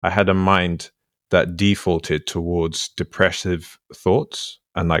I had a mind that defaulted towards depressive thoughts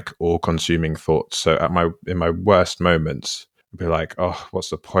and like all-consuming thoughts. So in my worst moments, I'd be like, oh, what's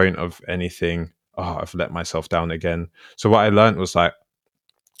the point of anything? Oh, I've let myself down again. So what I learned was like,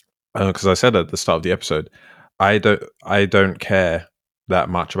 because I said at the start of the episode, I don't care that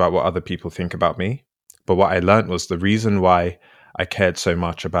much about what other people think about me. But what I learned was the reason why I cared so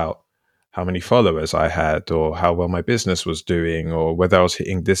much about how many followers I had or how well my business was doing or whether I was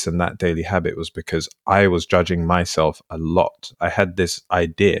hitting this and that daily habit was because I was judging myself a lot. I had this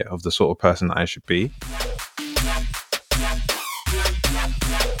idea of the sort of person that I should be.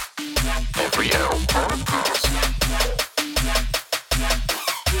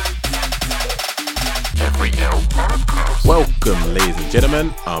 Welcome, ladies and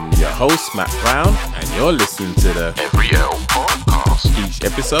gentlemen. I'm your host, Matt Brown, and you're listening to the Every L Podcast. Each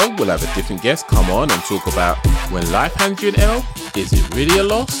episode, we'll have a different guest come on and talk about when life hands you an L, is it really a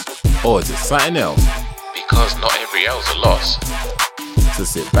loss or is it something else? Because not every L's a loss. So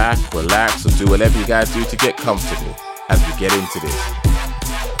sit back, relax, or do whatever you guys do to get comfortable as we get into this.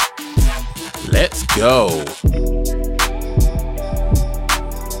 Let's go.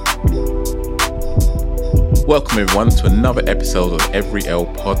 Welcome everyone to another episode of Every L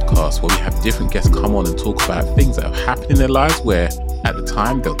Podcast, where we have different guests come on and talk about things that have happened in their lives where at the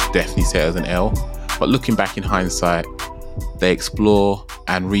time they'll definitely say it as an L, but looking back in hindsight, they explore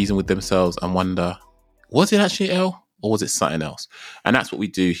and reason with themselves and wonder, was it actually an L or was it something else? And that's what we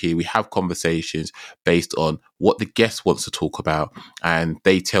do here. We have conversations based on what the guest wants to talk about and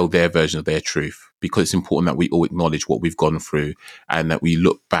they tell their version of their truth, because it's important that we all acknowledge what we've gone through and that we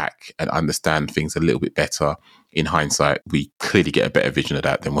look back and understand things a little bit better in hindsight. We clearly get a better vision of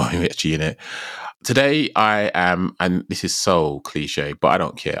that than when we're actually in it. Today I am, and this is so cliche, but I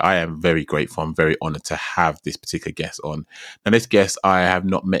don't care. I am very grateful. I'm very honored to have this particular guest on. Now, this guest I have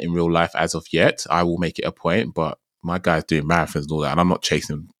not met in real life as of yet. I will make it a point, but my guy's doing marathons and all that, and I'm not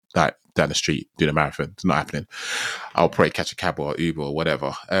chasing that down the street doing a marathon. It's not happening. I'll probably catch a cab or Uber or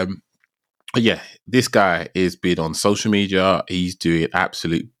whatever. But yeah, this guy is big on social media. He's doing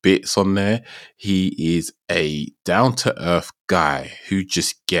absolute bits on there. He is a down-to-earth guy who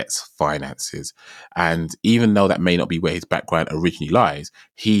just gets finances. And even though that may not be where his background originally lies,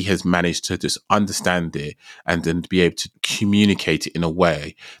 he has managed to just understand it and then be able to communicate it in a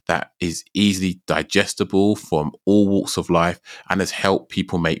way that is easily digestible from all walks of life and has helped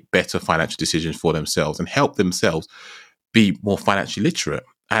people make better financial decisions for themselves and help themselves be more financially literate.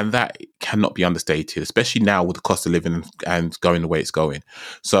 And that cannot be understated, especially now with the cost of living and going the way it's going.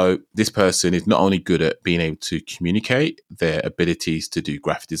 So this person is not only good at being able to communicate, their abilities to do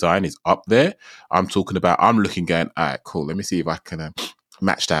graphic design is up there. I'm looking going, all right, cool. Let me see if I can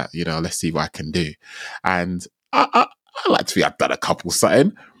match that. Let's see what I can do. And I like to think I've done a couple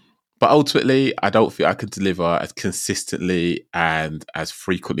something. But ultimately, I don't think I could deliver as consistently and as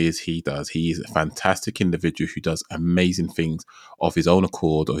frequently as he does. He is a fantastic individual who does amazing things of his own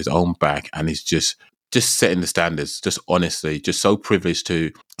accord or his own back, and is just setting the standards, just honestly, just so privileged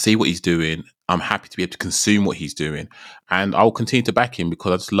to see what he's doing. I'm happy to be able to consume what he's doing, and I'll continue to back him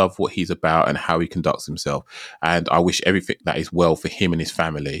because I just love what he's about and how he conducts himself. And I wish everything that is well for him and his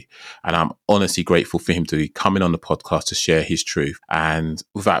family. And I'm honestly grateful for him to be coming on the podcast to share his truth. And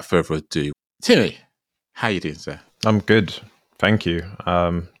without further ado, Timi, how you doing, sir? I'm good. Thank you.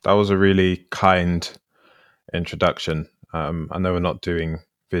 That was a really kind introduction. I know we're not doing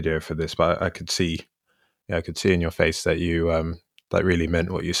video for this, but I could see in your face that you that really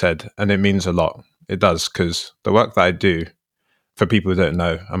meant what you said, and it means a lot. It does, because the work that I do, for people who don't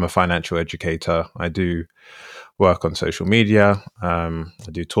know, I'm a financial educator. I do work on social media. I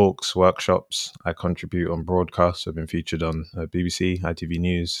do talks, workshops. I contribute on broadcasts. I've been featured on BBC, ITV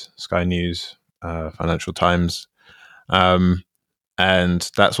News, Sky News, Financial Times, and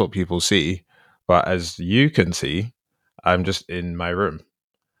that's what people see. But as you can see, I'm just in my room.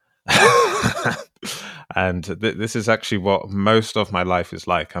 And this is actually what most of my life is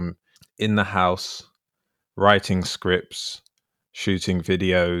like. I'm in the house, writing scripts, shooting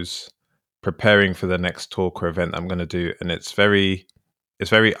videos, preparing for the next talk or event I'm going to do. And it's very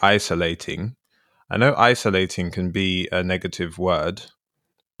isolating. I know isolating can be a negative word,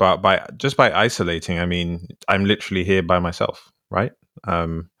 but by isolating, I mean, I'm literally here by myself, right?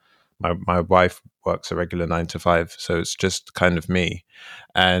 My wife works a regular 9 to 5, so it's just kind of me.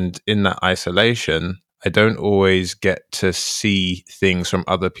 And in that isolation, I don't always get to see things from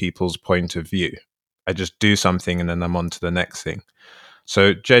other people's point of view. I just do something and then I'm on to the next thing.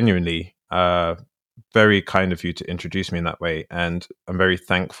 So genuinely, very kind of you to introduce me in that way. And I'm very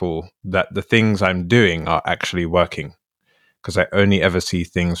thankful that the things I'm doing are actually working, because I only ever see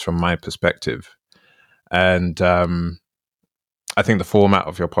things from my perspective. And I think the format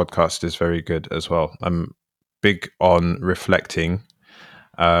of your podcast is very good as well. I'm big on reflecting.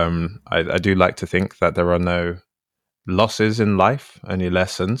 I do like to think that there are no losses in life, only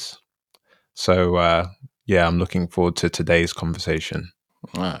lessons. So, yeah, I'm looking forward to today's conversation.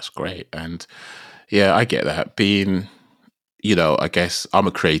 That's great. And yeah, I get that. Being, I guess I'm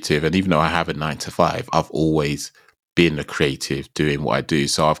a creative, and even though I have a 9 to 5, I've always been a creative doing what I do.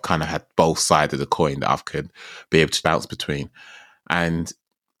 So I've kind of had both sides of the coin that I've could be able to bounce between. And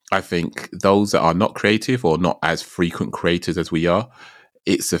I think those that are not creative or not as frequent creators as we are,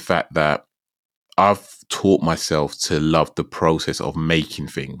 it's the fact that I've taught myself to love the process of making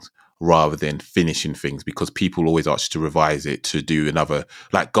things rather than finishing things, because people always ask you to revise it, to do another,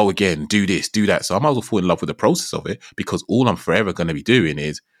 like go again, do this, do that. So I might as well fall in love with the process of it, because all I'm forever going to be doing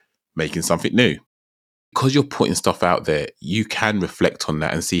is making something new. Because you're putting stuff out there, you can reflect on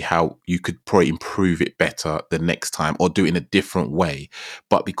that and see how you could probably improve it better the next time or do it in a different way.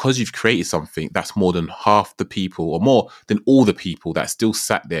 But because you've created something, that's more than half the people, or more than all the people that still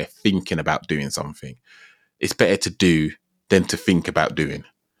sat there thinking about doing something. It's better to do than to think about doing.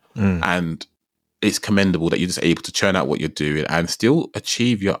 And it's commendable that you're just able to churn out what you're doing and still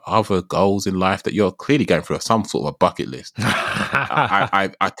achieve your other goals in life that you're clearly going through some sort of a bucket list.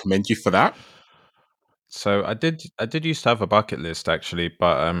 I commend you for that. So I did used to have a bucket list actually,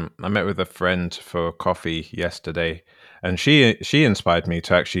 but I met with a friend for coffee yesterday, and she inspired me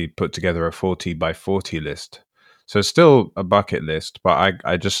to actually put together a 40 by 40 list. So it's still a bucket list, but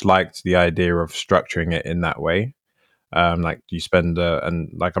I just liked the idea of structuring it in that way. Like you spend and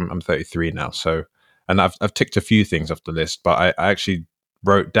like I'm 33 now, so and I've ticked a few things off the list, but I actually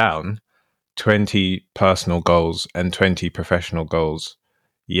wrote down 20 personal goals and 20 professional goals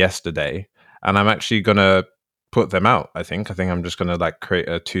yesterday, and I'm actually gonna put them out. I think I'm just gonna like create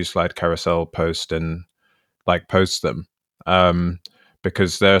a 2 slide carousel post and like post them, um,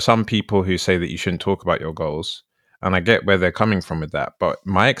 because there are some people who say that you shouldn't talk about your goals, and I get where they're coming from with that. But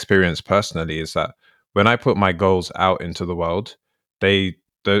my experience personally is that when I put my goals out into the world, they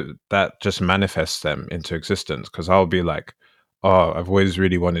that just manifests them into existence, because I'll be like, oh, I've always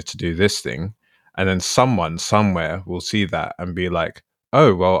really wanted to do this thing, and then someone somewhere will see that and be like,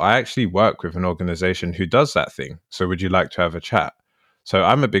 oh, well, I actually work with an organization who does that thing, so would you like to have a chat? So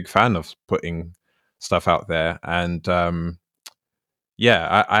I'm a big fan of putting stuff out there. And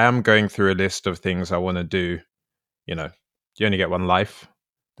yeah, I am going through a list of things I want to do. You know, you only get one life.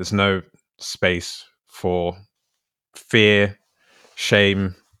 There's no space for fear,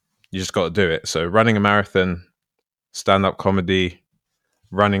 shame. You just got to do it. So running a marathon, stand-up comedy,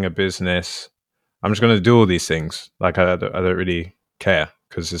 running a business. I'm just going to do all these things. Like I don't really care,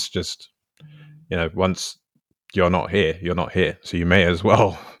 because it's just, once you're not here, you're not here. So you may as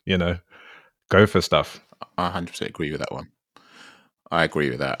well, go for stuff. I 100% agree with that one. I agree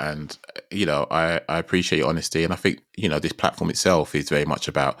with that. And, I appreciate your honesty. And I think, this platform itself is very much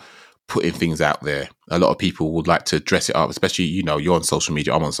about putting things out there. A lot of people would like to dress it up, especially, you're on social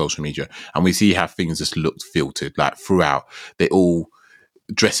media, I'm on social media, and we see how things just look filtered, like throughout. They all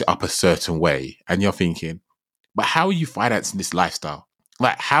dress it up a certain way. And you're thinking, but how are you financing this lifestyle?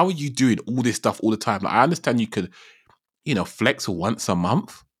 Like, how are you doing all this stuff all the time? Like, I understand you could, flex once a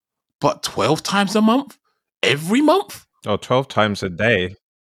month, but 12 times a month? Every month? Oh, 12 times a day.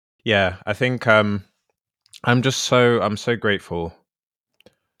 Yeah, I think I'm so grateful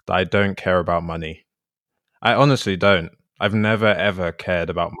that I don't care about money. I honestly don't. I've never ever cared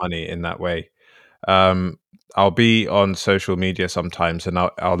about money in that way. Um, I'll be on social media sometimes, and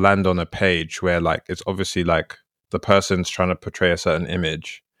I'll land on a page where like it's obviously like the person's trying to portray a certain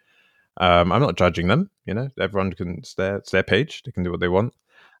image. I'm not judging them. Everyone can. It's their page. They can do what they want,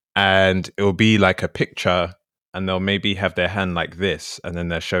 and it'll be like a picture, and they'll maybe have their hand like this, and then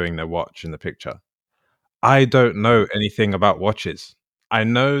they're showing their watch in the picture. I don't know anything about watches. I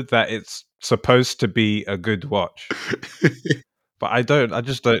know that it's supposed to be a good watch, but I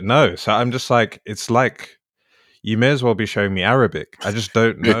just don't know. So I'm just like, it's like, you may as well be showing me Arabic. I just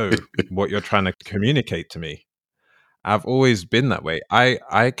don't know what you're trying to communicate to me. I've always been that way.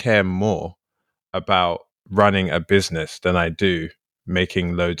 I care more about running a business than I do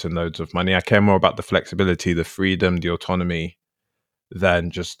making loads and loads of money. I care more about the flexibility, the freedom, the autonomy,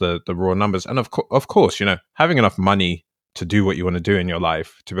 than just the raw numbers. And of course, having enough money to do what you want to do in your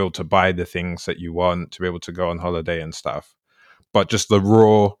life, to be able to buy the things that you want, to be able to go on holiday and stuff. But just the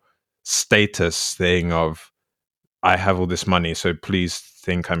raw status thing of, I have all this money, so please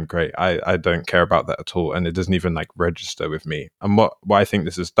think I'm great. I don't care about that at all. And it doesn't even like register with me. And what I think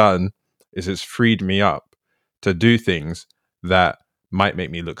this has done is it's freed me up to do things that might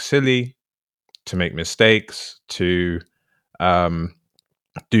make me look silly, to make mistakes, to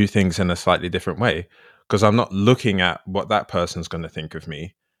do things in a slightly different way, because I'm not looking at what that person's going to think of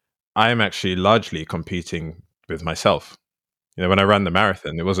me. I'm actually largely competing with myself. When I ran the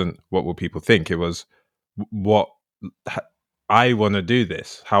marathon, it wasn't what will people think. It was what I want to do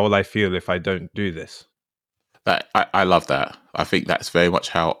this. How will I feel if I don't do this? I love that. I think that's very much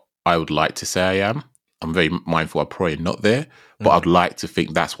how I would like to say I am. I'm very mindful I'm probably not there, but I'd like to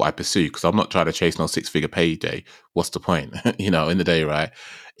think that's what I pursue, because I'm not trying to chase no 6-figure payday. What's the point? In the day, right?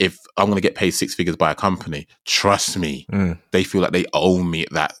 If I'm going to get paid 6 figures by a company, trust me, they feel like they own me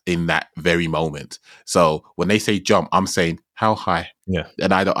in that very moment. So when they say jump, I'm saying how high? Yeah.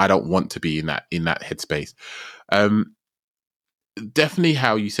 And I don't want to be in that headspace. Definitely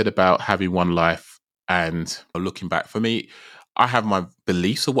how you said about having one life and looking back. For me, I have my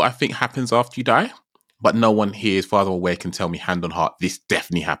beliefs of what I think happens after you die, but no one here, as far as I'm aware, can tell me hand on heart, this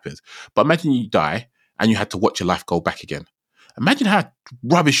definitely happens. But imagine you die and you had to watch your life go back again. Imagine how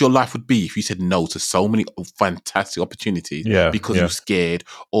rubbish your life would be if you said no to so many fantastic opportunities because you were scared,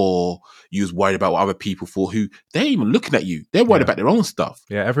 or you was worried about what other people thought, who they ain't even looking at you. They're worried about their own stuff.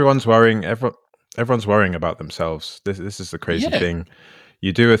 Yeah, everyone's worrying. Everyone's worrying about themselves. This is the crazy thing.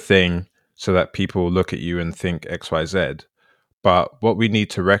 You do a thing so that people look at you and think X, Y, Z. But what we need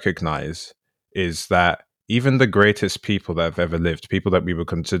to recognize is that even the greatest people that have ever lived, people that we would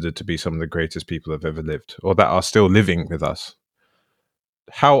consider to be some of the greatest people that have ever lived, or that are still living with us,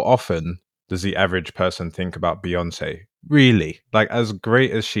 how often does the average person think about Beyonce? Really? Like, as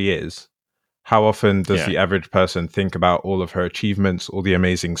great as she is, how often does the average person think about all of her achievements, all the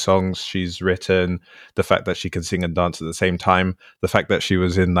amazing songs she's written, the fact that she can sing and dance at the same time, the fact that she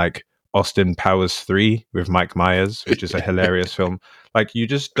was in like Austin Powers 3 with Mike Myers, which is a hilarious film. Like, you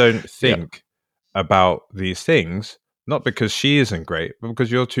just don't think about these things, not because she isn't great, but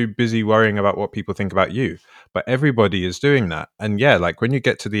because you're too busy worrying about what people think about you. But everybody is doing that. And like when you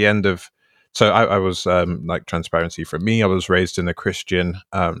get to the end of, so I was like, transparency for me, I was raised in a Christian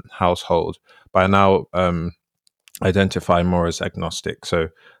household, but I now identify more as agnostic. So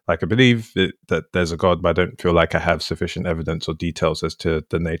like, I believe that there's a God, but I don't feel like I have sufficient evidence or details as to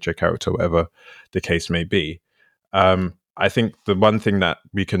the nature, character, whatever the case may be. I think the one thing that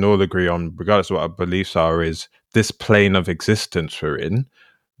we can all agree on, regardless of what our beliefs are, is this plane of existence we're in,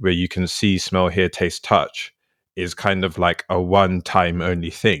 where you can see, smell, hear, taste, touch, is kind of like a one-time only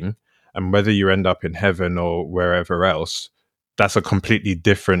thing. And whether you end up in heaven or wherever else, that's a completely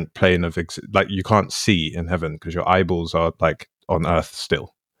different plane of like, you can't see in heaven because your eyeballs are like on earth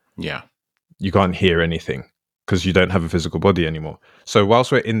still. Yeah. You can't hear anything because you don't have a physical body anymore. So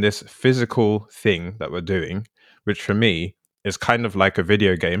whilst we're in this physical thing that we're doing, which for me is kind of like a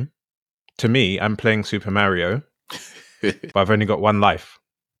video game, to me, I'm playing Super Mario, but I've only got one life.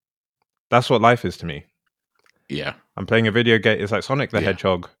 That's what life is to me. Yeah. I'm playing a video game. It's like Sonic the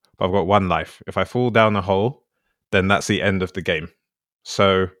Hedgehog, but I've got one life. If I fall down a hole, then that's the end of the game.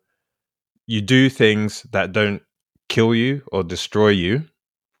 So you do things that don't kill you or destroy you,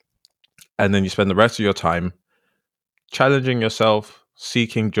 and then you spend the rest of your time challenging yourself,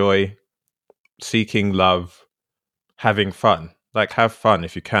 seeking joy, seeking love, having fun. Like, have fun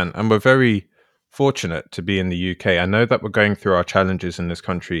if you can. And we're very fortunate to be in the UK. I know that we're going through our challenges in this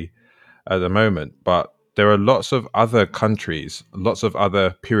country at the moment, but there are lots of other countries, lots of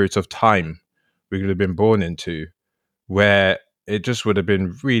other periods of time we could have been born into where it just would have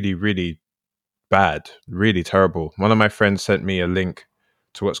been really, really bad, really terrible. One of my friends sent me a link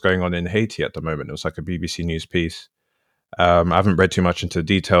to what's going on in Haiti at the moment. It was like a BBC News piece. I haven't read too much into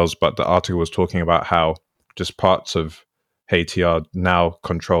details, but the article was talking about how just parts of Haiti are now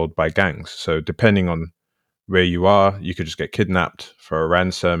controlled by gangs. So depending on where you are, you could just get kidnapped for a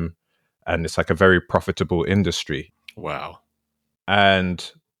ransom, and it's like a very profitable industry. Wow.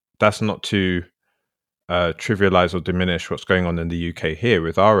 And that's not to trivialize or diminish what's going on in the UK here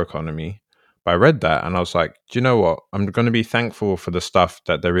with our economy. But I read that and I was like, do you know what? I'm going to be thankful for the stuff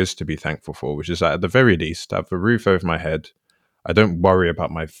that there is to be thankful for, which is that at the very least, I have a roof over my head. I don't worry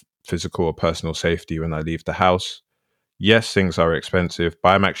about my physical or personal safety when I leave the house. Yes, things are expensive, but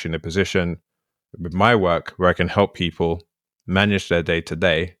I'm actually in a position with my work where I can help people manage their day to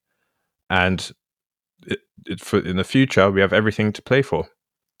day. And in the future, we have everything to play for.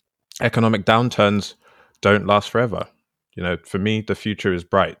 Economic downturns don't last forever. For me, the future is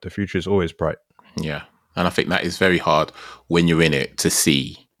bright. The future is always bright. Yeah. And I think that is very hard when you're in it to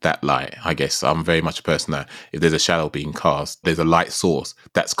see that light. I guess I'm very much a person that if there's a shadow being cast, there's a light source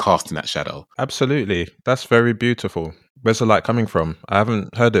that's casting that shadow. Absolutely. That's very beautiful. Where's the light coming from? I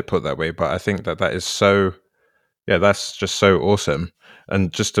haven't heard it put that way, but I think that is so Yeah, that's just so awesome.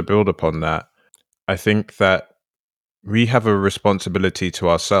 And just to build upon that, I think that we have a responsibility to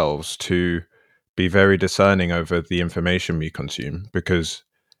ourselves to be very discerning over the information we consume. Because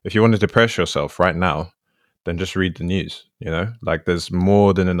if you want to depress yourself right now, then just read the news. Like there's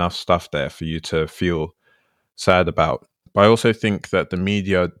more than enough stuff there for you to feel sad about. But I also think that the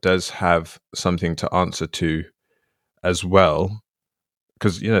media does have something to answer to as well,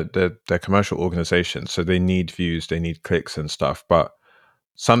 because they're commercial organizations, so they need views, they need clicks and stuff. But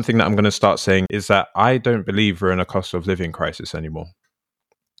something that I'm going to start saying is that I don't believe we're in a cost of living crisis anymore.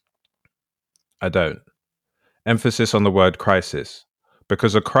 I don't. Emphasis on the word crisis,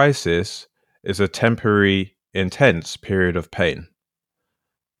 because a crisis is a temporary, intense period of pain.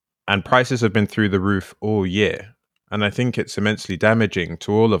 And prices have been through the roof all year. And I think it's immensely damaging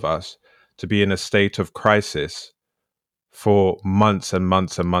to all of us to be in a state of crisis for months and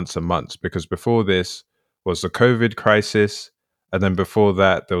months and months and months. Because before this was the COVID crisis. And then before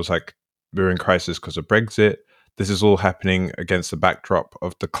that, there was like, we were in crisis because of Brexit. This is all happening against the backdrop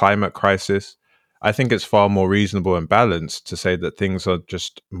of the climate crisis. I think it's far more reasonable and balanced to say that things are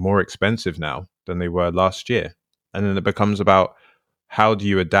just more expensive now than they were last year. And then it becomes about, how do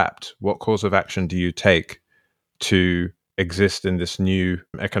you adapt? What course of action do you take to exist in this new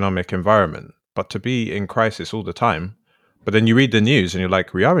economic environment? But to be in crisis all the time, but then you read the news and you're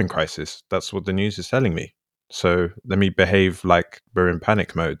like, we are in crisis. That's what the news is telling me. So let me behave like we're in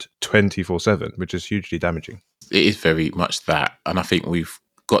panic mode 24/7, which is hugely damaging. It is very much that. And I think we've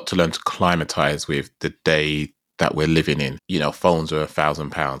got to learn to climatize with the day that we're living in. Phones are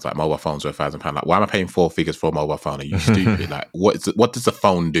 £1,000, like mobile phones are £1,000. Like, why am I paying 4 figures for a mobile phone? Are you stupid? Like, what does a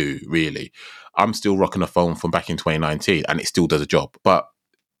phone do, really? I'm still rocking a phone from back in 2019 and it still does a job. But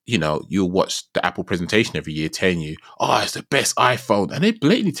you'll watch the Apple presentation every year telling you, oh, it's the best iPhone. And they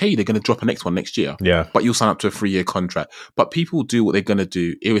blatantly tell you they're going to drop a next one next year. Yeah. But you'll sign up to a 3-year contract. But people do what they're going to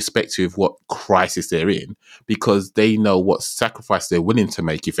do, irrespective of what crisis they're in, because they know what sacrifice they're willing to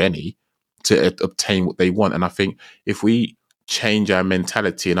make, if any, to obtain what they want. And I think if we change our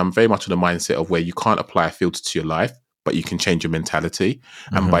mentality, and I'm very much on the mindset of where you can't apply a filter to your life, but you can change your mentality.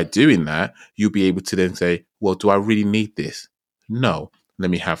 And by doing that, you'll be able to then say, well, do I really need this? No. Let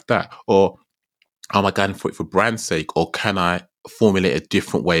me have that. Or am I going for it for brand's sake? Or can I formulate a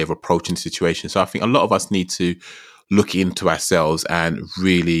different way of approaching the situation? So I think a lot of us need to look into ourselves and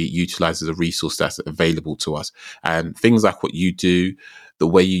really utilize as a resource that's available to us. And things like what you do, the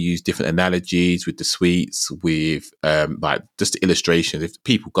way you use different analogies with the sweets, with like just the illustrations. If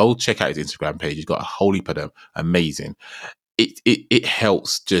people go check out his Instagram page, he's got a whole heap of them. Amazing. It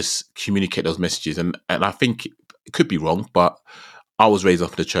helps just communicate those messages. And I think it could be wrong, but I was raised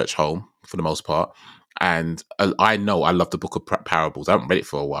up in a church home for the most part. And I know I love the book of parables. I haven't read it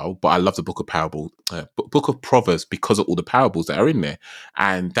for a while, but I love the book of Proverbs because of all the parables that are in there.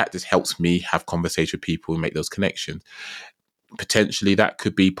 And that just helps me have conversation with people and make those connections. Potentially that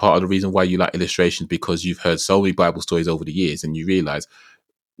could be part of the reason why you like illustrations, because you've heard so many Bible stories over the years and you realize,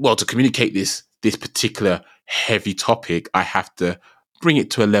 well, to communicate this particular heavy topic, I have to bring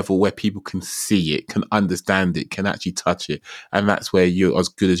it to a level where people can see it, can understand it, can actually touch it. And that's where you're as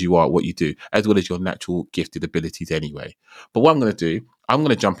good as you are at what you do, as well as your natural gifted abilities anyway. But what I'm going to do, I'm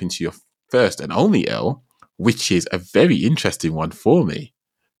going to jump into your first and only L, which is a very interesting one for me,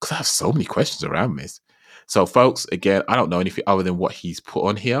 because I have so many questions around this. So folks, again, I don't know anything other than what he's put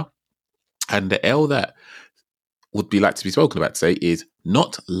on here. And the L that would be like to be spoken about today is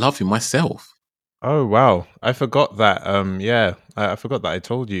not loving myself. Oh, wow. I forgot that. Yeah, I forgot that I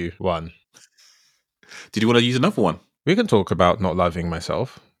told you one. Did you want to use another one? We can talk about not loving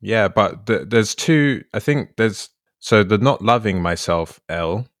myself. Yeah, but there's two. I think so the not loving myself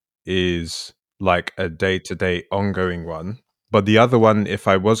L is like a day-to-day ongoing one. But the other one, if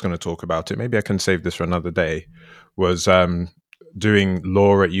I was going to talk about it, maybe I can save this for another day, was doing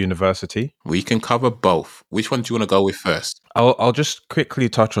law at university. We can cover both. Which one do you want to go with first? I'll just quickly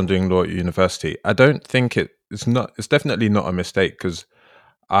touch on doing law at university. I don't think it's definitely not a mistake, because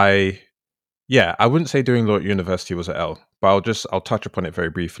I wouldn't say doing law at university was an L, but I'll touch upon it very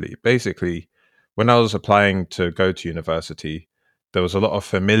briefly. Basically, when I was applying to go to university, there was a lot of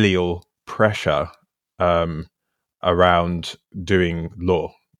familial pressure around doing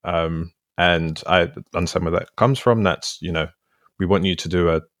law. And I understand where that comes from. That's, we want you to do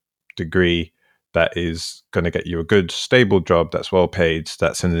a degree that is going to get you a good, stable job that's well paid,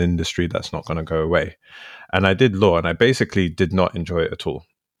 that's in an industry that's not going to go away. And I did law, and I basically did not enjoy it at all.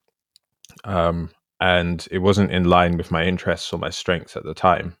 And it wasn't in line with my interests or my strengths at the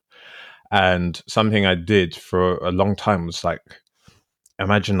time. And something I did for a long time was like,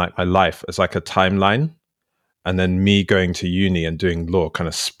 imagine like my life as like a timeline. and then me going to uni and doing law kind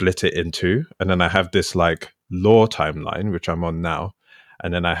of split it in two. And then I have this like law timeline, which I'm on now.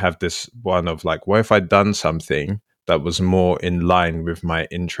 And then I have this one of like, what if I'd done something that was more in line with my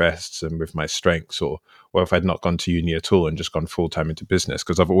interests and with my strengths, or what if I'd not gone to uni at all and just gone full time into business?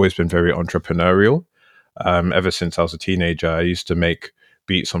 Because I've always been very entrepreneurial. Ever since I was a teenager, I used to make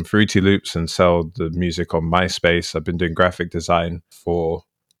beats on Fruity Loops and sell the music on MySpace. I've been doing graphic design for,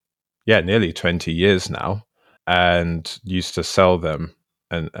 nearly 20 years now, and used to sell them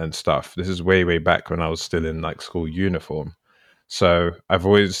and stuff. This is way, way back when I was still in like school uniform. So I've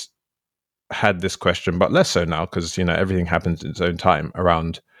always had this question, but less so now because, everything happens in its own time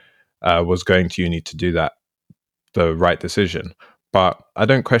around was going to uni to do that the right decision. But I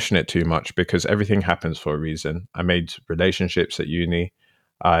don't question it too much because everything happens for a reason. I made relationships at uni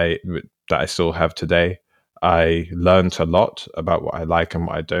that I still have today. I learned a lot about what I like and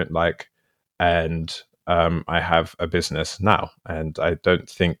what I don't like. And I have a business now. And I don't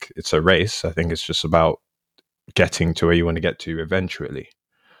think it's a race. I think it's just about getting to where you want to get to eventually.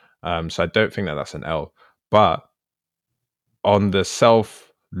 So I don't think that that's an L. But on the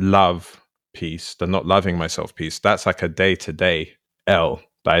self-love piece, the not loving myself piece, that's like a day-to-day L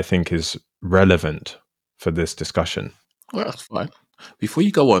that I think is relevant for this discussion. Well, that's fine. Before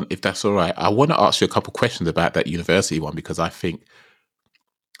you go on, if that's all right, I want to ask you a couple questions about that university one because I find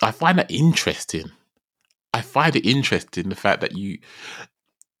that interesting. I find it interesting the fact that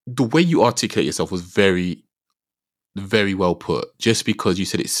the way you articulate yourself was very, very well put. Just because you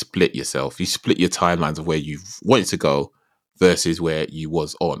said it split yourself, you split your timelines of where you wanted to go versus where you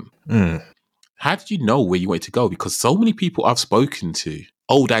was on. How did you know where you wanted to go? Because so many people I've spoken to,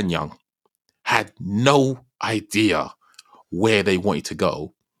 old and young, had no idea where they wanted to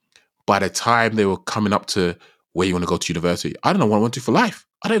go. By the time they were coming up to where you want to go to university, I don't know what I want to do for life.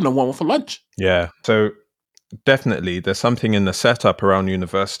 I don't know what I want for lunch. Yeah. So definitely there's something in the setup around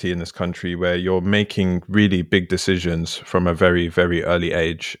university in this country where you're making really big decisions from a very, very early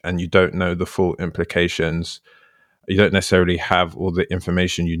age and you don't know the full implications. You don't necessarily have all the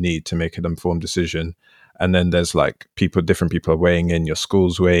information you need to make an informed decision. And then there's like different people are weighing in, your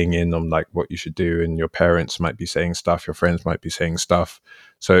school's weighing in on like what you should do, and your parents might be saying stuff, your friends might be saying stuff.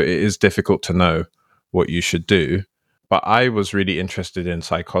 So it is difficult to know what you should do. But I was really interested in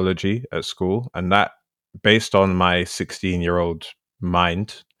psychology at school, and that, based on my 16-year-old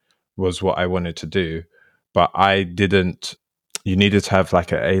mind, was what I wanted to do. But you needed to have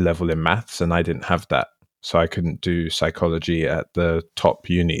like an A level in maths, and I didn't have that. So I couldn't do psychology at the top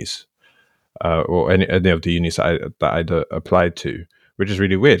unis or any of the unis that I'd applied to, which is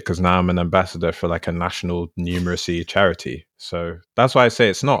really weird because now I'm an ambassador for like a national numeracy charity. So that's why I say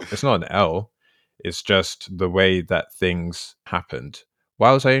it's not an L. It's just the way that things happened.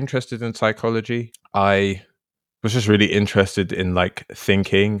 Why was I interested in psychology? I was just really interested in like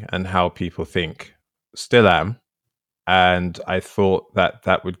thinking and how people think. Still am. And I thought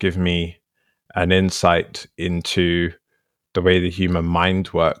that would give me an insight into the way the human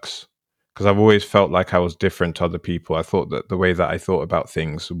mind works. Because I've always felt like I was different to other people. I thought that the way that I thought about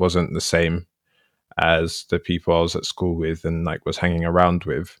things wasn't the same as the people I was at school with and like was hanging around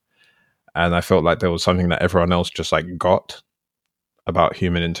with. And I felt like there was something that everyone else just like got about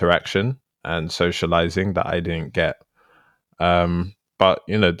human interaction and socializing that I didn't get. But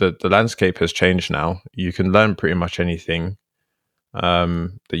the landscape has changed now. You can learn pretty much anything that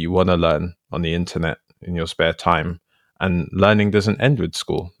you want to learn on the internet in your spare time. And learning doesn't end with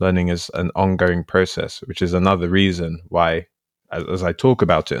school. Learning is an ongoing process, which is another reason why, as I talk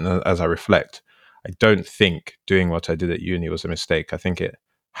about it and as I reflect, I don't think doing what I did at uni was a mistake. I think it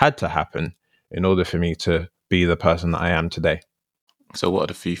had to happen in order for me to be the person that I am today. So what are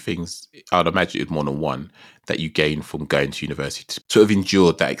the few things, I'd imagine it's more than one, that you gained from going to university to sort of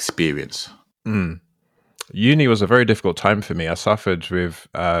endured that experience? Uni was a very difficult time for me. I suffered with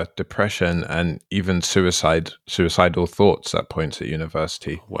depression and even suicidal thoughts at points at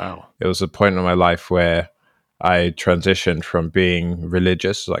university. Wow. It was a point in my life where I transitioned from being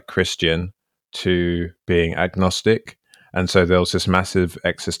religious, like Christian, to being agnostic. And so there was this massive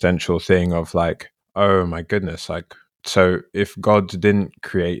existential thing of like, oh my goodness, like, so if God didn't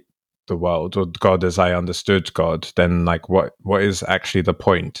create the world, or God as I understood God, then like what is actually the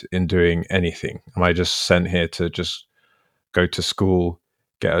point in doing anything? Am I just sent here to just go to school,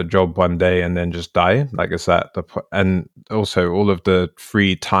 get a job one day, and then just die? Like, is that and also all of the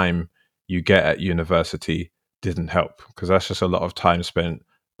free time you get at university didn't help, because that's just a lot of time spent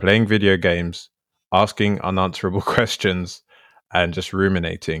playing video games, asking unanswerable questions, and just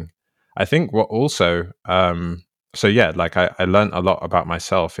ruminating. I think what also so yeah, like I learned a lot about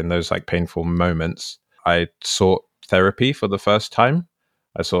myself in those like painful moments. I sought therapy for the first time.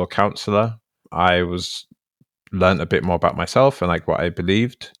 I saw a counselor. I was learned a bit more about myself and like what I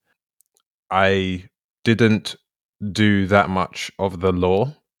believed. I didn't do that much of the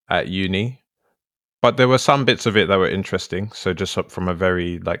law at uni, but there were some bits of it that were interesting. So just from a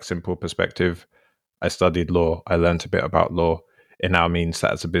very like simple perspective, I studied law. I learned a bit about law. It now means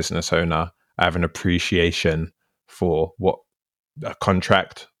that as a business owner, I have an appreciation for what a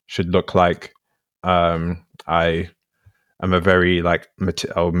contract should look like. I am a very like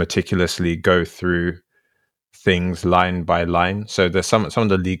I'll meticulously go through things line by line. So there's some of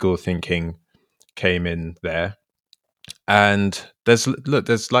the legal thinking came in there, and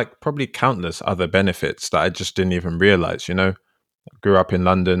there's like probably countless other benefits that I just didn't even realize. Grew up in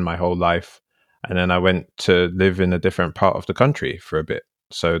London my whole life, and then I went to live in a different part of the country for a bit.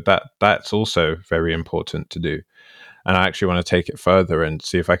 So that's also very important to do. And I actually want to take it further and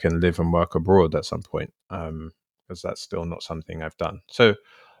see if I can live and work abroad at some point, because that's still not something I've done. So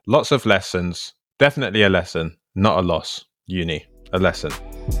lots of lessons, definitely a lesson, not a loss. Uni, a lesson.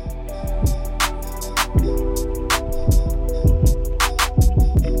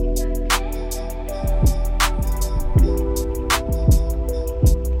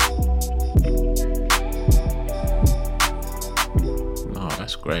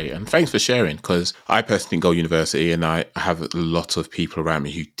 Great. And thanks for sharing, because I personally didn't go to university and I have a lot of people around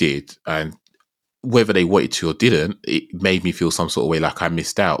me who did. And whether they wanted to or didn't, it made me feel some sort of way like I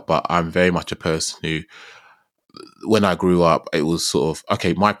missed out. But I'm very much a person who, when I grew up, it was sort of,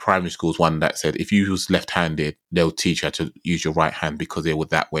 okay, my primary school was one that said if you was left-handed, they'll teach you how to use your right hand because they were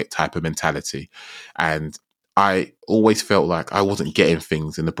that way type of mentality. And I always felt like I wasn't getting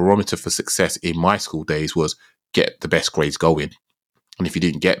things. And the barometer for success in my school days was get the best grades going. And if you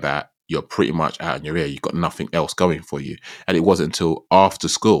didn't get that, you're pretty much out in your ear. You've got nothing else going for you. And it wasn't until after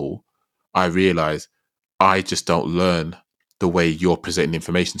school I realized I just don't learn the way you're presenting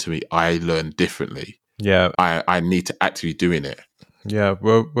information to me. I learn differently. Yeah. I need to actually doing it. Yeah,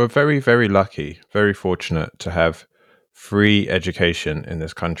 we're very, very lucky, very fortunate to have free education in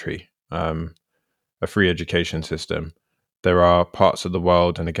this country, a free education system. There are parts of the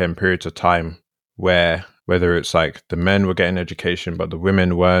world, and again, periods of time where whether it's like the men were getting education, but the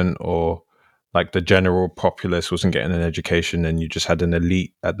women weren't, or like the general populace wasn't getting an education, and you just had an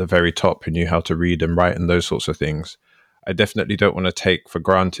elite at the very top who knew how to read and write and those sorts of things. I definitely don't want to take for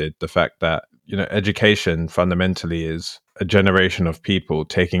granted the fact that, education fundamentally is a generation of people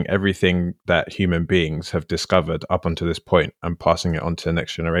taking everything that human beings have discovered up until this point and passing it on to the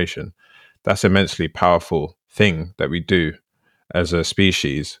next generation. That's an immensely powerful thing that we do as a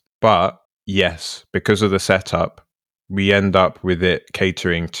species. But yes, because of the setup, we end up with it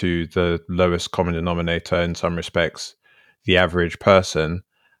catering to the lowest common denominator in some respects, the average person.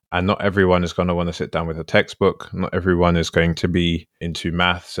 And not everyone is going to want to sit down with a textbook. Not everyone is going to be into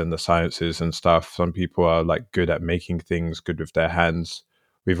maths and the sciences and stuff. Some people are like good at making things, good with their hands.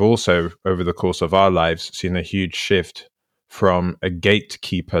 We've also, over the course of our lives, seen a huge shift from a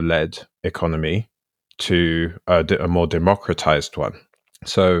gatekeeper-led economy to a more democratized one.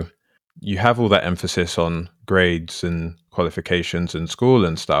 So you have all that emphasis on grades and qualifications in school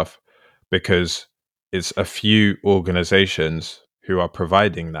and stuff because it's a few organizations who are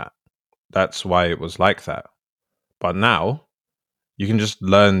providing that. That's why it was like that. But now you can just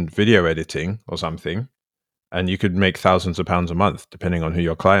learn video editing or something, and you could make thousands of pounds a month, depending on who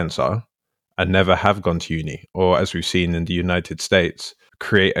your clients are, and never have gone to uni. Or as we've seen in the United States,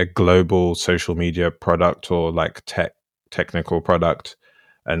 create a global social media product or like technical product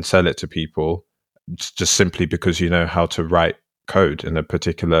and sell it to people just simply because you know how to write code in a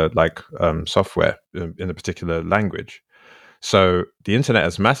particular software in a particular language. So the internet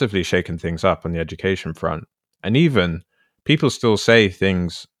has massively shaken things up on the education front. And even people still say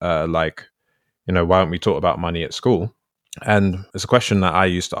things like, why don't we talk about money at school? And it's a question that I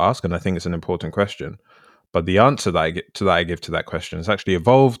used to ask, and I think it's an important question. But the answer that I give to that question has actually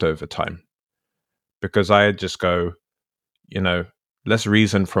evolved over time, because I just go, let's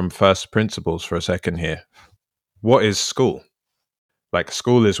reason from first principles for a second here. What is school? Like,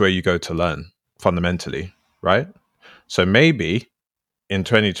 school is where you go to learn fundamentally, right? So maybe in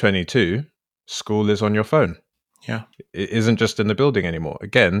 2022, school is on your phone. Yeah. It isn't just in the building anymore.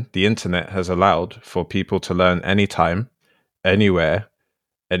 Again, the internet has allowed for people to learn anytime, anywhere,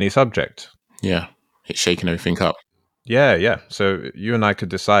 any subject. Yeah. It's shaking everything up. Yeah. So you and I could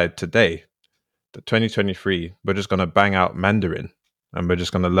decide today that 2023, we're just going to bang out Mandarin and we're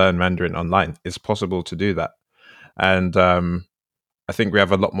just going to learn Mandarin online. It's possible to do that. And I think we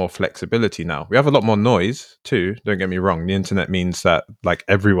have a lot more flexibility now. We have a lot more noise too. Don't get me wrong. The internet means that like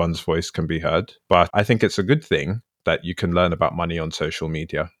everyone's voice can be heard, but I think it's a good thing that you can learn about money on social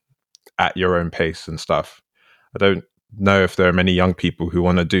media at your own pace and stuff. I don't know if there are many young people who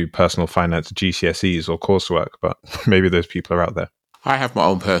want to do personal finance GCSEs or coursework, but maybe those people are out there. I have my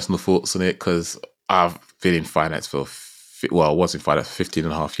own personal thoughts on it because I've been in finance I was in finance for 15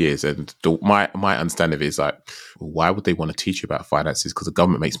 and a half years. And my understanding of it is like, why would they want to teach you about finances? Because the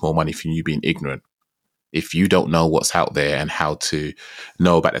government makes more money from you being ignorant. If you don't know what's out there and how to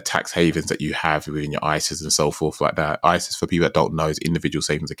know about the tax havens that you have within your ISAs and so forth like that. ISAs, for people that don't know, is individual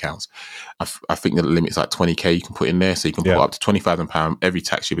savings accounts. I think the limit's like 20k you can put in there. So you can put up to £20,000 every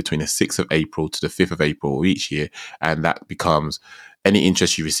tax year between the 6th of April to the 5th of April each year. And that becomes any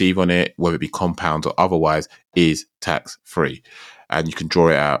interest you receive on it, whether it be compound or otherwise, is tax free. And you can draw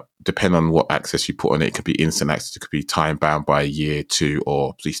it out depending on what access you put on it. It could be instant access, it could be time bound by a year, 2,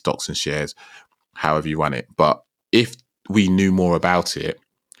 or these stocks and shares, however you run it. But if we knew more about it,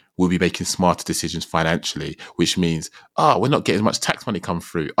 we'll be making smarter decisions financially, which means, we're not getting as much tax money come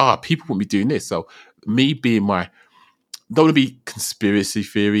through. People won't be doing this. So me being don't want to be conspiracy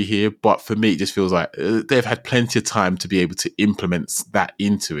theory here, but for me, it just feels like they've had plenty of time to be able to implement that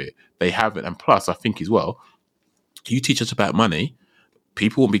into it. They haven't. And plus, I think as well, you teach us about money,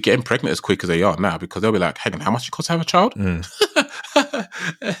 people won't be getting pregnant as quick as they are now because they'll be like, hang on, how much it costs to have a child?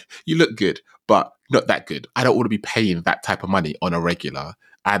 You look good, but not that good. I don't want to be paying that type of money on a regular.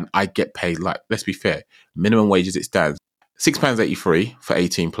 And I get paid, like, let's be fair, minimum wage as it stands, £6.83 for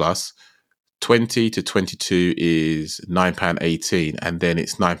 18 plus, 20 to 22 is £9.18, and then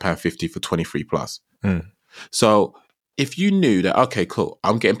it's £9.50 for 23 plus. So if you knew that, okay, cool,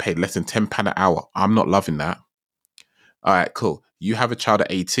 I'm getting paid less than £10 an hour, I'm not loving that. All right, cool. You have a child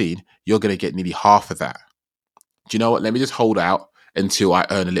at 18, you're going to get nearly half of that. Do you know what? Let me just hold out until I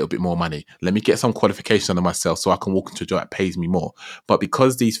earn a little bit more money. Let me get some qualification under myself so I can walk into a job that pays me more. But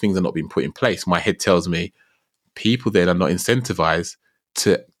because these things are not being put in place, my head tells me people then are not incentivized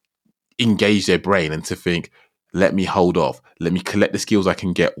to engage their brain and to think, let me hold off. Let me collect the skills I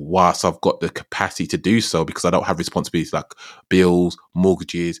can get whilst I've got the capacity to do so, because I don't have responsibilities like bills,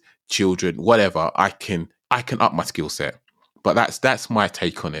 mortgages, children, whatever. I can up my skill set. But that's my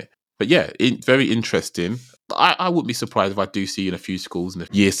take on it. But yeah, very interesting. I wouldn't be surprised if I do see in a few schools in the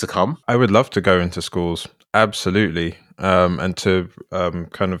years to come. I would love to go into schools, absolutely. And to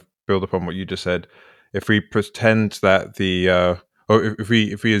kind of build upon what you just said, if we pretend that or if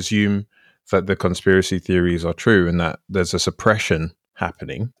we assume that the conspiracy theories are true and that there's a suppression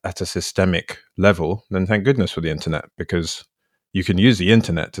happening at a systemic level, then thank goodness for the internet, because you can use the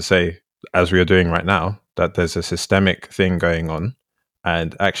internet to say, as we are doing right now, that there's a systemic thing going on,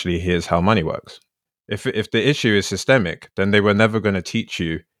 and actually here's how money works. If the issue is systemic, then they were never going to teach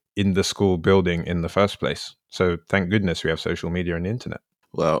you in the school building in the first place. So thank goodness we have social media and the internet.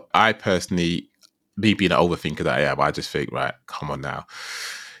 Well, I personally, me being an overthinker that I am, I just think, right, come on now.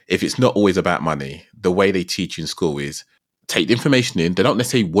 If it's not always about money, the way they teach you in school is take the information in. They don't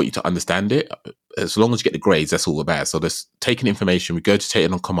necessarily want you to understand it. As long as you get the grades, that's all about. So there's taking information, regurgitate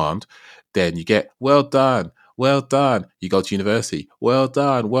it on command. Then you get, well done. Well done. You go to university. Well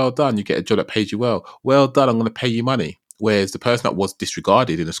done. Well done. You get a job that pays you well. Well done. I'm going to pay you money. Whereas the person that was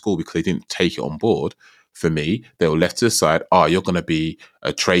disregarded in the school because they didn't take it on board, for me, they were left to the side. You're going to be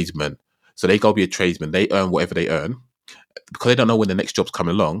a tradesman. So they go be a tradesman. They earn whatever they earn. Because they don't know when the next job's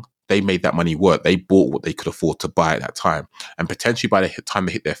coming along, they made that money work. They bought what they could afford to buy at that time. And potentially by the time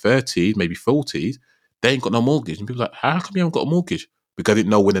they hit their 30s, maybe 40s, they ain't got no mortgage. And people are like, how come you haven't got a mortgage? Because I didn't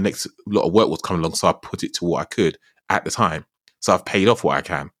know when the next lot of work was coming along, so I put it to what I could at the time. So I've paid off what I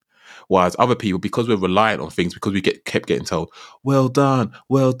can. Whereas other people, because we're reliant on things, because we kept getting told, well done,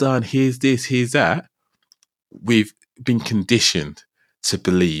 here's this, here's that, we've been conditioned to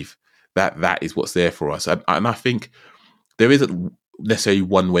believe that that is what's there for us. And I think there isn't necessarily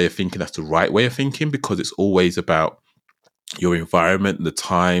one way of thinking that's the right way of thinking, because it's always about your environment, the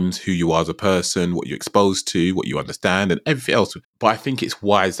times, who you are as a person, what you're exposed to, what you understand, and everything else. But I think it's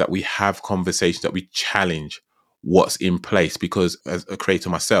wise that we have conversations, that we challenge what's in place, because as a creator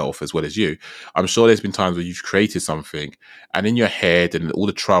myself, as well as you, I'm sure there's been times where you've created something and in your head and all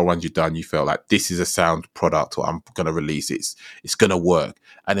the trial runs you've done, you felt like this is a sound product, or I'm going to release it. It's going to work.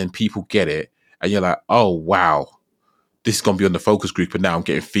 And then people get it and you're like, oh, wow, this is going to be on the focus group, and now I'm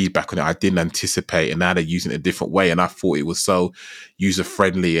getting feedback on it I didn't anticipate, and now they're using it a different way, and I thought it was so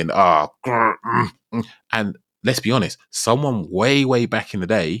user-friendly, and and let's be honest, someone way, way back in the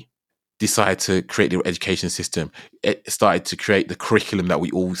day decided to create the education system. It started to create the curriculum that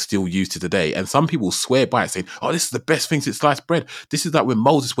we all still use to today. And some people swear by it, saying, "Oh, this is the best thing since sliced bread. This is like when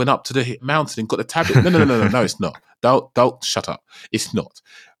Moses went up to the mountain and got the tablet." No, it's not. Don't shut up. It's not.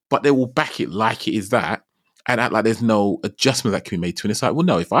 But they will back it like it is that, and act like there's no adjustment that can be made to it. And it's like, well,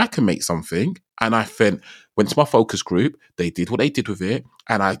 no, if I can make something, and went to my focus group, they did what they did with it,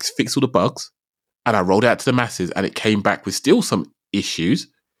 and I fixed all the bugs, and I rolled it out to the masses, and it came back with still some issues.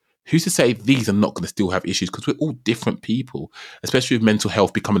 Who's to say these are not going to still have issues? Because we're all different people, especially with mental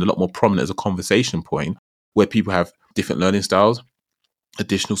health becoming a lot more prominent as a conversation point, where people have different learning styles,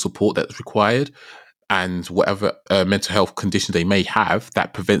 additional support that's required, and whatever mental health conditions they may have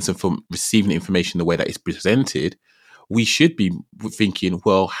that prevents them from receiving information the way that it's presented. We should be thinking,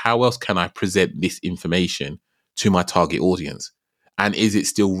 well, how else can I present this information to my target audience? And is it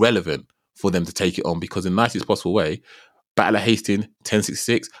still relevant for them to take it on? Because in the nicest possible way, Battle of Hastings,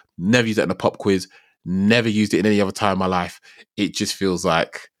 1066, never used that in a pop quiz, never used it in any other time in my life. It just feels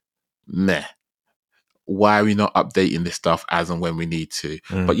like, meh. Why are we not updating this stuff as and when we need to?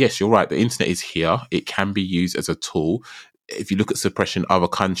 But yes, you're right. The internet is here. It can be used as a tool. If you look at suppression in other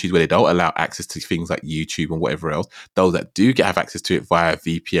countries where they don't allow access to things like YouTube and whatever else, those that do have access to it via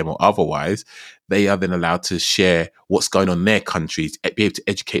VPN or otherwise, they are then allowed to share what's going on in their countries, be able to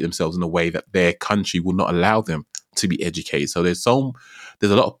educate themselves in a way that their country will not allow them to be educated. So there's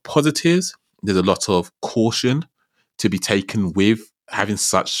a lot of positives. There's a lot of caution to be taken with having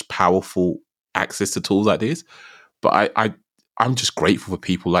such powerful access to tools like this. But I'm just grateful for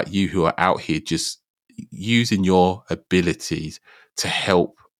people like you who are out here just using your abilities to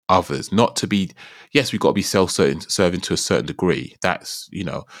help others. Not to be, yes, we've got to be self-serving to a certain degree. That's,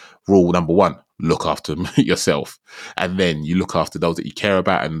 rule number one, look after yourself. And then you look after those that you care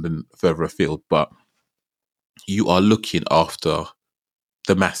about and then further afield. But you are looking after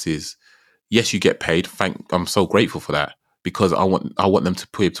the masses. Yes, you get paid. I'm so grateful for that, because I want them to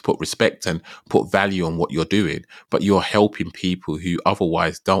be able to put respect and put value on what you're doing. But you're helping people who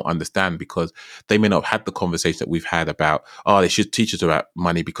otherwise don't understand, because they may not have had the conversation that we've had about, they should teach us about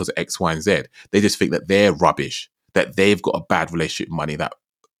money because of X, Y, and Z. They just think that they're rubbish, that they've got a bad relationship with money, that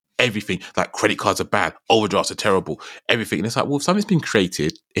everything, like credit cards are bad, overdrafts are terrible, everything. And it's like, well, if something's been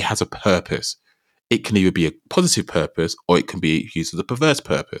created, it has a purpose. It can either be a positive purpose or it can be used as a perverse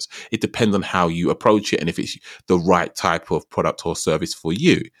purpose. It depends on how you approach it and if it's the right type of product or service for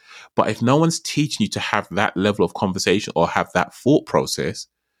you. But if no one's teaching you to have that level of conversation or have that thought process,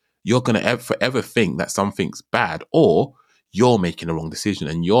 you're going to forever think that something's bad, or you're making the wrong decision,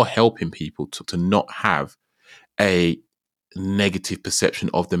 and you're helping people to not have a negative perception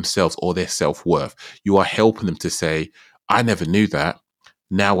of themselves or their self-worth. You are helping them to say, I never knew that.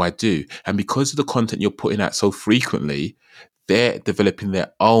 Now I do. And because of the content you're putting out so frequently, they're developing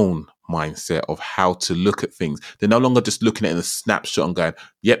their own mindset of how to look at things. They're no longer just looking at it in a snapshot and going,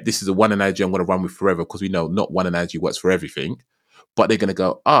 yep, this is a one analogy I'm going to run with forever, because we know not one analogy works for everything. But they're going to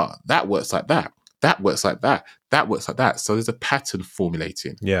go, that works like that. That works like that. That works like that. So there's a pattern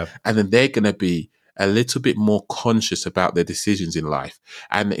formulating. Yeah. And then they're going to be a little bit more conscious about their decisions in life.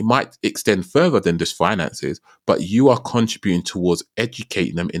 And it might extend further than just finances, but you are contributing towards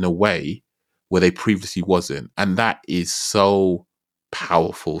educating them in a way where they previously wasn't. And that is so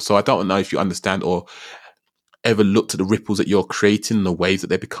powerful. So I don't know if you understand or ever looked at the ripples that you're creating, the waves that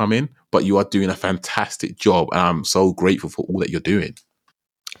they're becoming, but you are doing a fantastic job. And I'm so grateful for all that you're doing.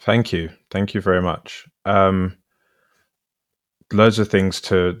 Thank you. Thank you very much. Loads of things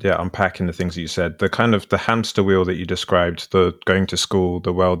to unpack in the things that you said. The kind of the hamster wheel that you described, the going to school,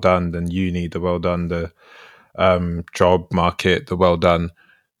 the well done, then uni, the well done, the job market, the well done.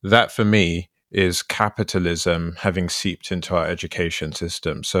 That for me is capitalism having seeped into our education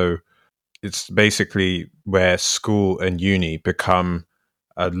system. So it's basically where school and uni become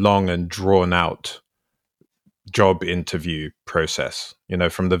a long and drawn out job interview process.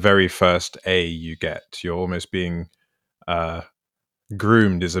 From the very first A you get, you're almost being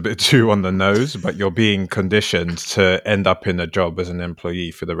groomed is a bit too on the nose, but you're being conditioned to end up in a job as an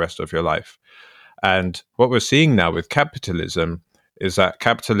employee for the rest of your life. And what we're seeing now with capitalism is that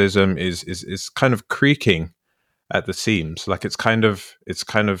capitalism is kind of creaking at the seams. Like it's kind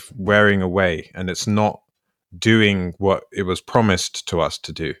of wearing away, and it's not doing what it was promised to us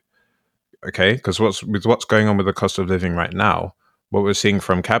to do. Okay, because what's going on with the cost of living right now, what we're seeing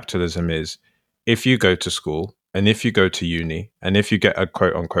from capitalism is, if you go to school and if you go to uni and if you get a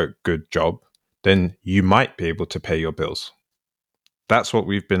quote unquote good job, then you might be able to pay your bills. That's what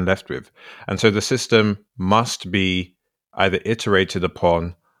we've been left with. And so the system must be either iterated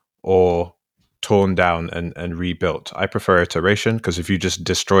upon or torn down and rebuilt. I prefer iteration, because if you just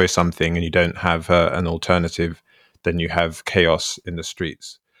destroy something and you don't have an alternative, then you have chaos in the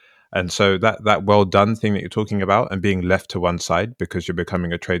streets. And so that well done thing that you're talking about, and being left to one side because you're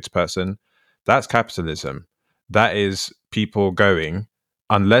becoming a tradesperson, that's capitalism. That is people going,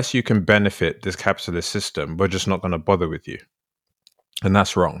 unless you can benefit this capitalist system, we're just not going to bother with you. And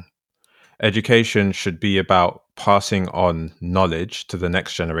that's wrong. Education should be about passing on knowledge to the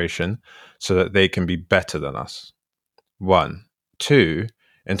next generation so that they can be better than us. One. Two,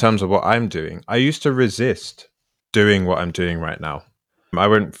 in terms of what I'm doing, I used to resist doing what I'm doing right now. I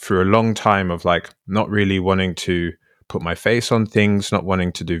went through a long time of like not really wanting to put my face on things, not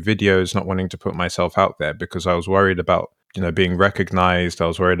wanting to do videos, not wanting to put myself out there, because I was worried about, being recognized. I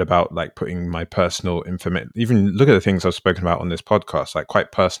was worried about like putting my personal information, even look at the things I've spoken about on this podcast, like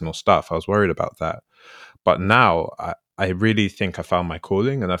quite personal stuff. I was worried about that. But now I really think I found my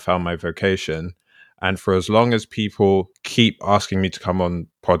calling and I found my vocation. And for as long as people keep asking me to come on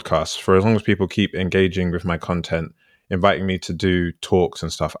podcasts, for as long as people keep engaging with my content, inviting me to do talks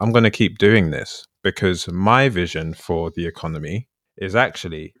and stuff, I'm going to keep doing this, because my vision for the economy is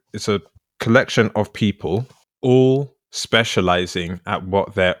actually, it's a collection of people all specializing at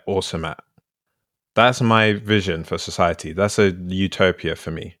what they're awesome at. That's my vision for society. That's a utopia for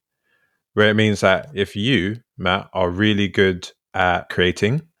me, where it means that if you, Matt, are really good at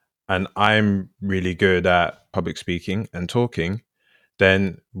creating and I'm really good at public speaking and talking,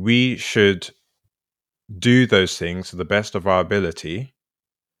 then we should do those things to the best of our ability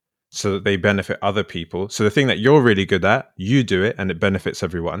so that they benefit other people. So the thing that you're really good at, you do it and it benefits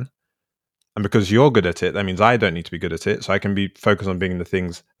everyone. And because you're good at it, that means I don't need to be good at it. So I can be focused on being the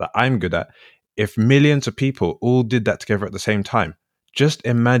things that I'm good at. If millions of people all did that together at the same time, just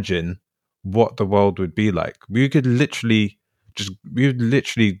imagine what the world would be like. We would literally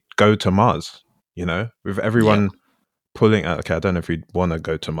go to Mars, with everyone pulling out. Okay, I don't know if we'd want to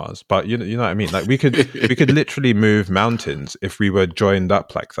go to Mars, but you know what I mean? Like we could literally move mountains if we were joined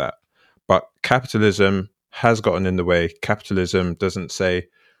up like that. But capitalism has gotten in the way. Capitalism doesn't say,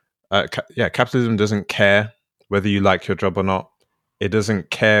 capitalism doesn't care whether you like your job or not. It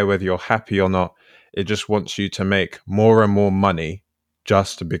doesn't care whether you're happy or not. It just wants you to make more and more money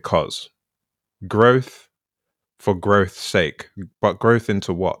just because. Growth for growth's sake, but growth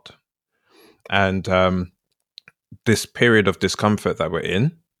into what? And this period of discomfort that we're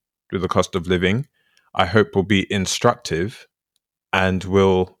in with the cost of living, I hope will be instructive and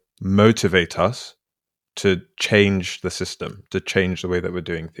will motivate us to change the system, to change the way that we're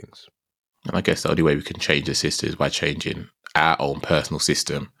doing things. And I guess the only way we can change the system is by changing our own personal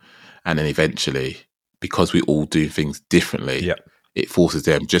system. And then eventually, because we all do things differently, it forces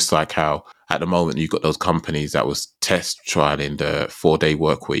them, just like how at the moment you've got those companies that was test trialing the 4-day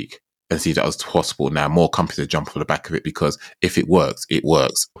work week and see that was possible. Now more companies are jumping on the back of it, because if it works, it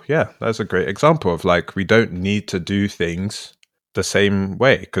works. Yeah, that's a great example of like, we don't need to do things the same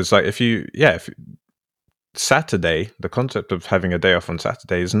way. Because like if Saturday, the concept of having a day off on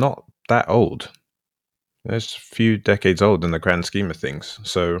Saturday is not that old. It's a few decades old in the grand scheme of things.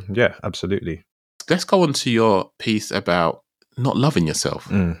 So yeah, absolutely. Let's go on to your piece about not loving yourself.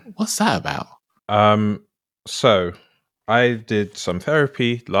 What's that about? So I did some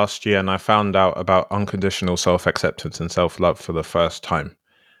therapy last year and I found out about unconditional self-acceptance and self-love for the first time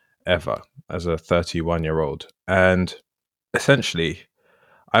ever as a 31-year-old. And essentially,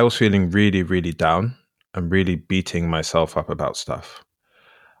 I was feeling really, really down and really beating myself up about stuff.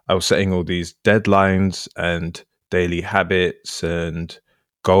 I was setting all these deadlines and daily habits and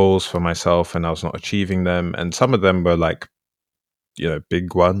goals for myself, and I was not achieving them. And some of them were like,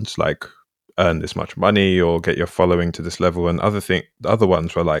 big ones, like earn this much money or get your following to this level. And the other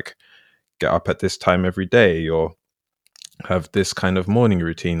ones were like, get up at this time every day or have this kind of morning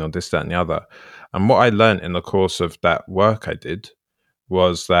routine or this, that, and the other. And what I learned in the course of that work I did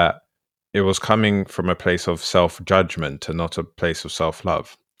was that it was coming from a place of self-judgment and not a place of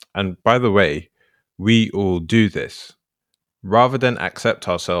self-love. And by the way, we all do this. Rather than accept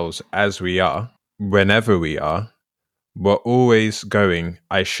ourselves as we are, whenever we are, we're always going,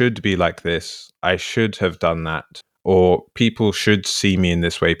 I should be like this, I should have done that, or people should see me in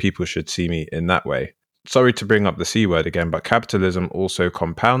this way, people should see me in that way. Sorry to bring up the C word again, but capitalism also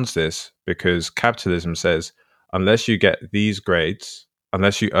compounds this, because capitalism says, unless you get these grades,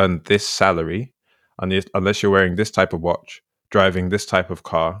 unless you earn this salary, unless you're wearing this type of watch, driving this type of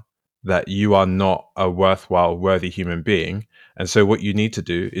car, that you are not a worthwhile, worthy human being. And so what you need to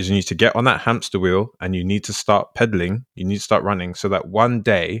do is you need to get on that hamster wheel and you need to start pedaling, you need to start running so that one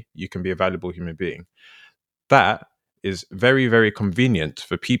day you can be a valuable human being. That is very, very convenient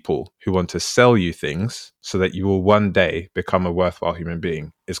for people who want to sell you things so that you will one day become a worthwhile human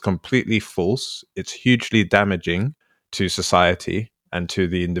being. It's completely false. It's hugely damaging to society and to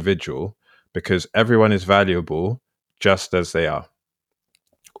the individual, because everyone is valuable just as they are.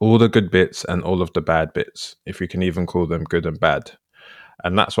 All the good bits and all of the bad bits, if you can even call them good and bad.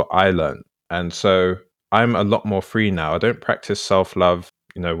 And that's what I learned. And so I'm a lot more free now. I don't practice self-love,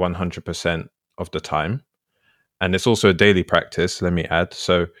 100% of the time. And it's also a daily practice, let me add.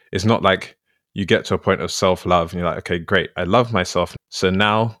 So it's not like you get to a point of self-love and you're like, okay, great, I love myself. So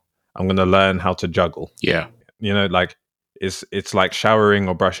now I'm going to learn how to juggle. Yeah. Like it's like showering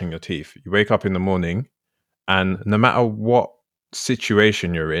or brushing your teeth. You wake up in the morning, and no matter what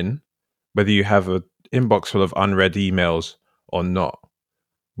situation you're in, whether you have an inbox full of unread emails or not,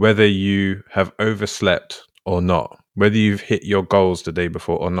 whether you have overslept or not, whether you've hit your goals the day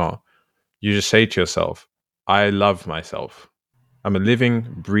before or not, you just say to yourself, I love myself. I'm a living,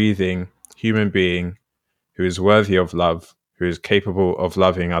 breathing human being who is worthy of love, who is capable of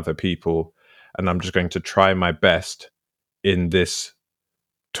loving other people. And I'm just going to try my best in this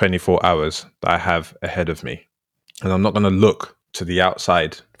 24 hours that I have ahead of me. And I'm not going to look to the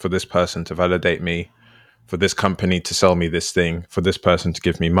outside for this person to validate me, for this company to sell me this thing, for this person to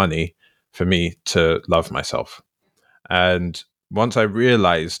give me money, for me to love myself. And once I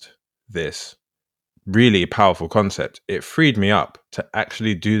realized this really powerful concept, it freed me up to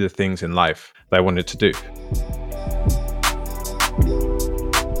actually do the things in life that I wanted to do.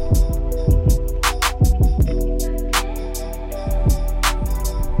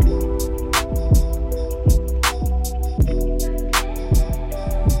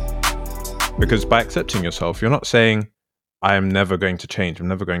 Because by accepting yourself, you're not saying, I am never going to change, I'm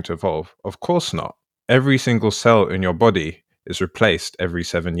never going to evolve. Of course not. Every single cell in your body is replaced every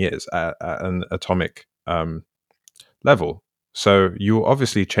 7 years at an atomic level. So you will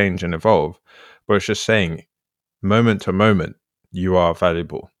obviously change and evolve, but it's just saying, moment to moment, you are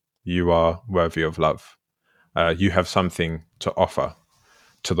valuable. You are worthy of love. You have something to offer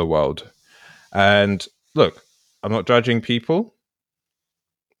to the world. And look, I'm not judging people,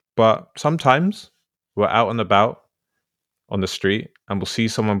 but sometimes we're out and about on the street and we'll see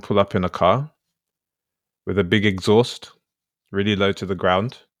someone pull up in a car with a big exhaust, really low to the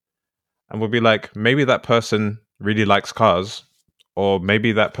ground. And we'll be like, maybe that person really likes cars, or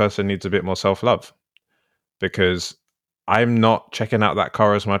maybe that person needs a bit more self-love, because I'm not checking out that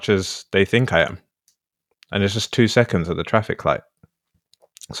car as much as they think I am. And it's just 2 seconds at the traffic light.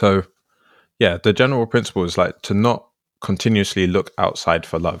 So yeah, the general principle is like to not continuously look outside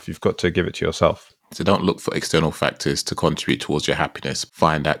for love. You've got to give it to yourself. So don't look for external factors to contribute towards your happiness.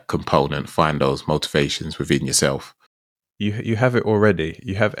 Find that component, find those motivations within yourself. You have it already.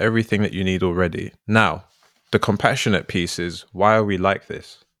 You have everything that you need already. Now, the compassionate piece is, why are we like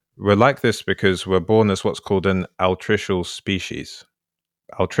this? We're like this because we're born as what's called an altricial species.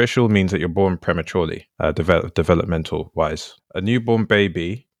 Altricial means that you're born prematurely, developmental wise. A newborn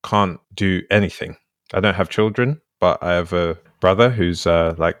baby can't do anything. I don't have children, but I have a brother who's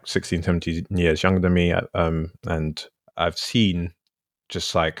like 16, 17 years younger than me. And I've seen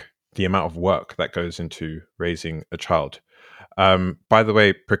just like the amount of work that goes into raising a child. By the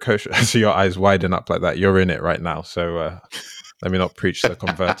way, precocious, I see your eyes widen up like that. You're in it right now. So let me not preach the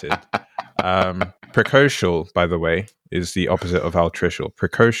converted. Precocial, by the way, is the opposite of altricial.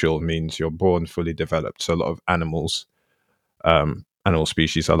 Precocial means you're born fully developed. So a lot of animal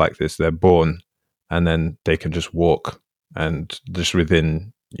species are like this. They're born and then they can just walk, and just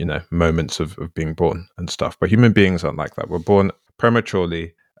within, moments of being born and stuff. But human beings aren't like that. We're born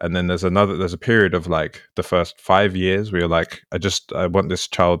prematurely. And then there's a period of like the first 5 years where you're like, I want this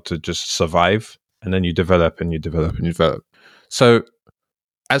child to just survive. And then you develop and you develop and you develop. So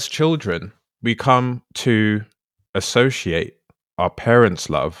as children, we come to associate our parents'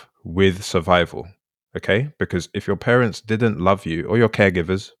 love with survival, okay? Because if your parents didn't love you, or your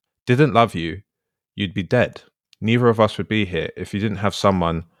caregivers didn't love you, you'd be dead. Neither of us would be here if you didn't have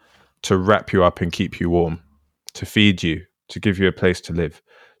someone to wrap you up and keep you warm, to feed you, to give you a place to live.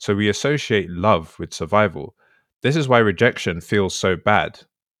 So we associate love with survival. This is why rejection feels so bad.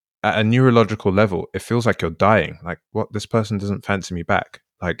 At a neurological level, it feels like you're dying. Like, what? This person doesn't fancy me back.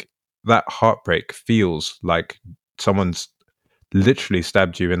 Like, that heartbreak feels like someone's literally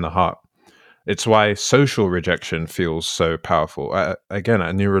stabbed you in the heart. It's why social rejection feels so powerful. Again, at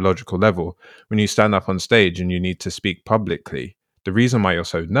a neurological level, when you stand up on stage and you need to speak publicly, the reason why you're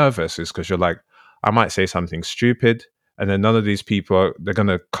so nervous is because you're like, I might say something stupid, and then none of these people they're going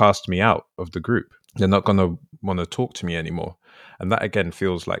to cast me out of the group. They're not going to want to talk to me anymore. And that again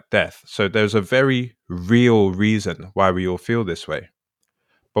feels like death. So there's a very real reason why we all feel this way.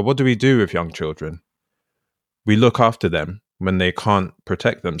 But what do we do with young children? We look after them when they can't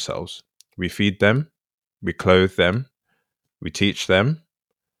protect themselves. We feed them, we clothe them, we teach them,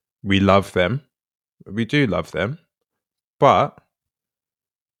 we love them. We do love them. But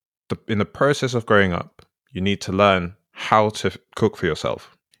in the process of growing up, you need to learn how to cook for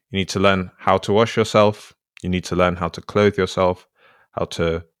yourself. You need to learn how to wash yourself. You need to learn how to clothe yourself, how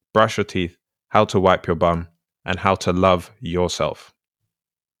to brush your teeth, how to wipe your bum, and how to love yourself.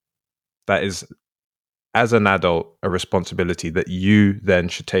 That is, as an adult, a responsibility that you then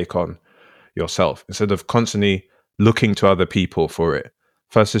should take on yourself instead of constantly looking to other people for it.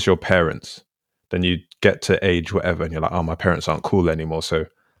 First is your parents. Then you get to age whatever and you're like, oh, my parents aren't cool anymore. So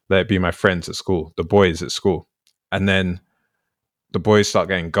let it be my friends at school, the boys at school. And then the boys start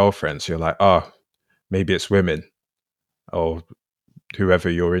getting girlfriends. So you're like, oh, maybe it's women or whoever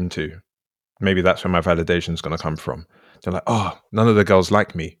you're into. Maybe that's where my validation is going to come from. They're like, oh, none of the girls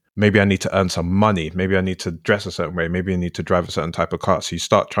like me. Maybe I need to earn some money. Maybe I need to dress a certain way. Maybe I need to drive a certain type of car. So you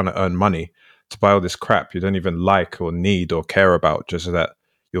start trying to earn money to buy all this crap you don't even like or need or care about, just so that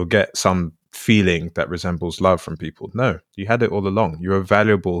you'll get some feeling that resembles love from people. No, you had it all along. You were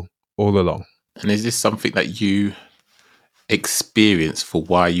valuable all along. And is this something that you experienced for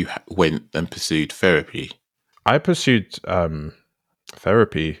why you went and pursued therapy? I pursued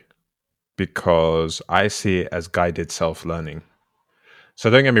therapy because I see it as guided self-learning. So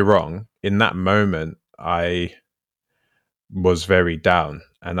don't get me wrong, in that moment, I was very down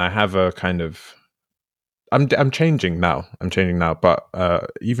and I have a kind of, I'm changing now. But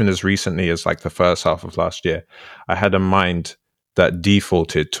even as recently as like the first half of last year, I had a mind that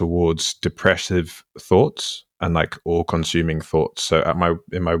defaulted towards depressive thoughts and like all-consuming thoughts. So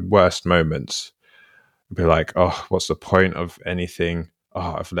in my worst moments, I'd be like, oh, what's the point of anything?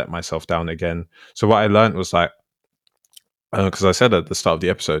 Oh, I've let myself down again. So what I learned was like, because I said at the start of the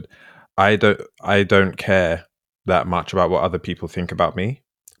episode, I don't care that much about what other people think about me.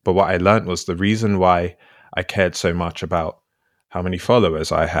 But what I learned was the reason why I cared so much about how many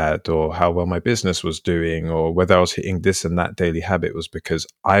followers I had or how well my business was doing or whether I was hitting this and that daily habit was because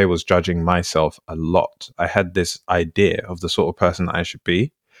I was judging myself a lot. I had this idea of the sort of person that I should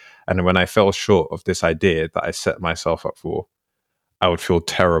be. And when I fell short of this idea that I set myself up for, I would feel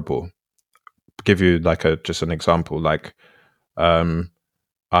terrible. Give you like just an example, like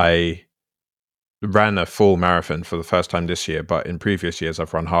I ran a full marathon for the first time this year, but in previous years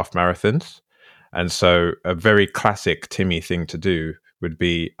I've run half marathons. And so a very classic Timi thing to do would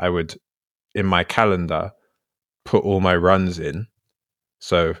be I would, in my calendar, put all my runs in.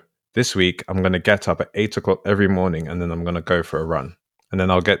 So this week I'm going to get up at 8 o'clock every morning and then I'm going to go for a run. And then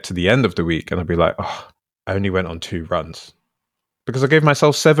I'll get to the end of the week and I'll be like, oh, I only went on 2 runs. Because I gave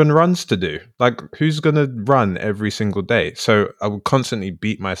myself 7 runs to do. Like, who's going to run every single day? So I would constantly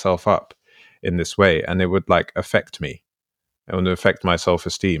beat myself up in this way, and it would like affect me. It would affect my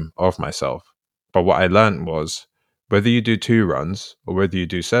self-esteem of myself. But what I learned was whether you do 2 runs or whether you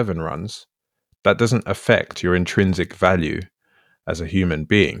do 7 runs, that doesn't affect your intrinsic value as a human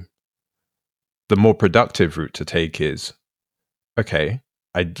being. The more productive route to take is, okay,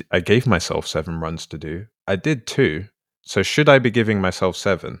 I gave myself 7 runs to do. I did 2. So should I be giving myself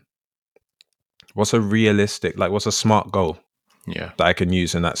 7? What's a realistic, like what's a smart goal that I can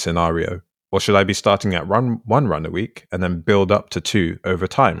use in that scenario? Or should I be starting at 1 run a week and then build up to 2 over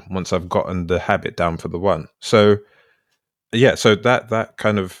time once I've gotten the habit down for the 1? So yeah, so that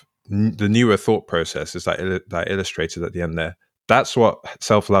kind of the newer thought process is that illustrated at the end there. That's what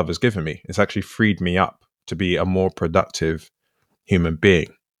self-love has given me. It's actually freed me up to be a more productive human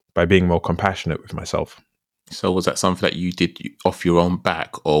being by being more compassionate with myself. So was that something that you did off your own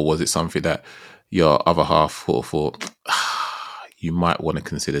back, or was it something that your other half thought you might want to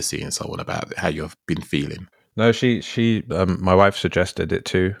consider seeing someone about how you've been feeling? No, she my wife suggested it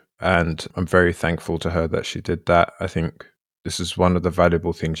too, and I'm very thankful to her that she did that. I think this is one of the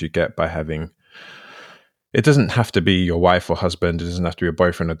valuable things you get by having. It doesn't have to be your wife or husband. It doesn't have to be a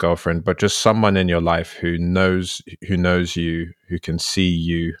boyfriend or girlfriend, but just someone in your life who knows you, who can see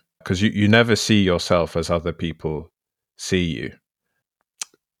you. Because you never see yourself as other people see you.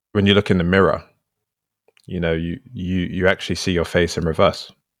 When you look in the mirror, you actually see your face in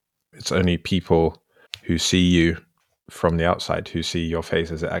reverse. It's only people who see you from the outside who see your face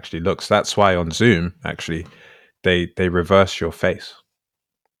as it actually looks. That's why on Zoom, actually, they reverse your face.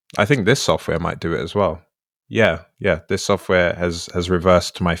 I think this software might do it as well. Yeah, this software has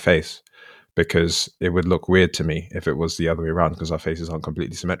reversed my face because it would look weird to me if it was the other way around, because our faces aren't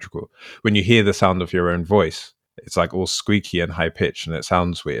completely symmetrical. When you hear the sound of your own voice, it's like all squeaky and high pitched and it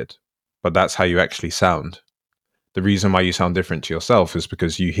sounds weird, but that's how you actually sound. The reason why you sound different to yourself is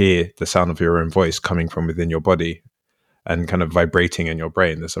because you hear the sound of your own voice coming from within your body and kind of vibrating in your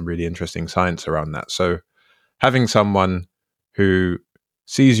brain. There's some really interesting science around that. So having someone who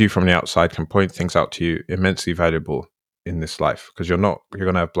sees you from the outside, can point things out to you, immensely valuable in this life, because you're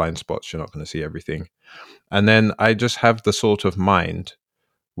going to have blind spots. You're not going to see everything. And then I just have the sort of mind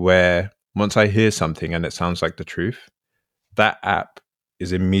where once I hear something and it sounds like the truth, that app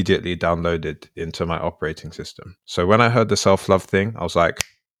is immediately downloaded into my operating system. So when I heard the self-love thing, I was like,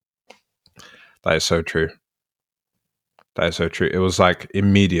 that is so true. That is so true. It was like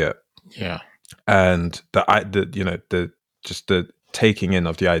immediate. Yeah. And the taking in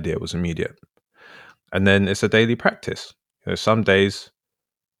of the idea was immediate. And then it's a daily practice. Some days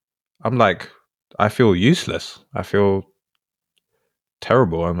I'm like, I feel useless. I feel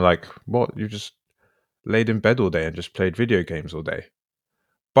terrible. I'm like, what? You just laid in bed all day and just played video games all day.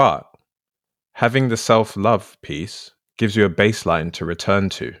 But having the self-love piece gives you a baseline to return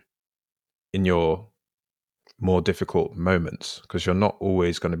to in your more difficult moments, because you're not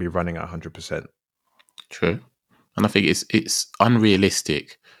always going to be running at 100%. True. And I think it's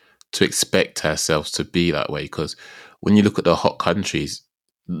unrealistic to expect ourselves to be that way, because when you look at the hot countries,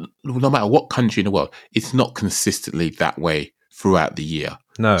 no matter what country in the world, it's not consistently that way throughout the year.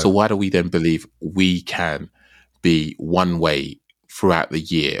 No. So why do we then believe we can be one way throughout the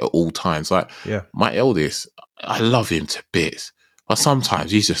year at all times? Like, Yeah. my eldest, I love him to bits, but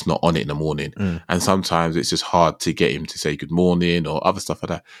sometimes he's just not on it in the morning. And sometimes it's just hard to get him to say good morning or other stuff like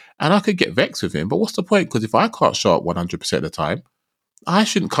that. And I could get vexed with him, but what's the point? Because if I can't show up 100% of the time, I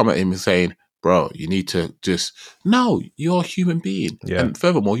shouldn't come at him and saying, bro, you need to just, no, you're a human being. Yeah. And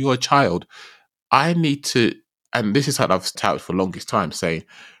furthermore, you're a child. I need to, and this is how I've touted for the longest time, saying,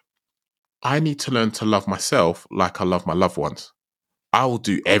 I need to learn to love myself like I love my loved ones. I will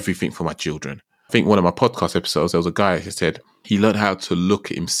do everything for my children. I think one of my podcast episodes, there was a guy who said he learned how to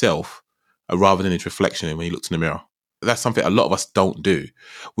look at himself rather than his reflection when he looked in the mirror. That's something a lot of us don't do.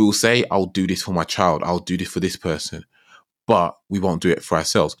 We will say, I'll do this for my child. I'll do this for this person. But we won't do it for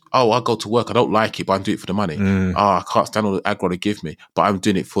ourselves. Oh, I go to work. I don't like it, but I'm doing it for the money. Oh, I can't stand all the aggro they give me, but I'm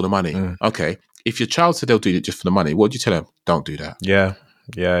doing it for the money. Okay. If your child said they'll do it just for the money, what do you tell them? Don't do that. Yeah.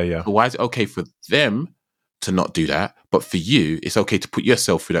 So why is it okay for them to not do that, but for you, it's okay to put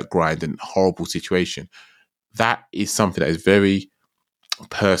yourself through that grind and horrible situation? That is something that is very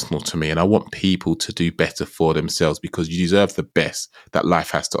personal to me, and I want people to do better for themselves, because you deserve the best that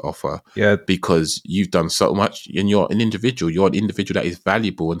life has to offer. Yeah. Because you've done so much, and you're an individual. You're an individual that is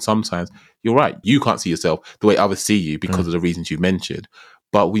valuable, and sometimes you're right. You can't see yourself the way others see you because of the reasons you mentioned.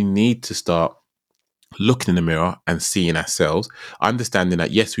 But we need to start looking in the mirror and seeing ourselves, understanding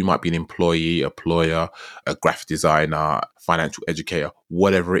that yes, we might be an employee, employer, a graphic designer, financial educator,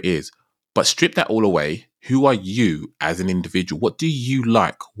 whatever it is. But strip that all away. Who are you as an individual? What do you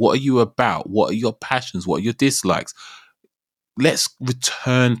like? What are you about? What are your passions? What are your dislikes? Let's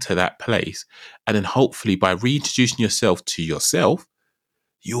return to that place. And then hopefully by reintroducing yourself to yourself,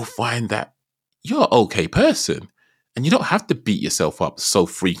 you'll find that you're an okay person. And you don't have to beat yourself up so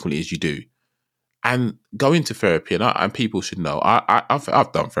frequently as you do. And going to therapy, and people should know,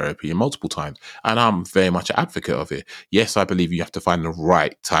 I've done therapy multiple times, and I'm very much an advocate of it. Yes, I believe you have to find the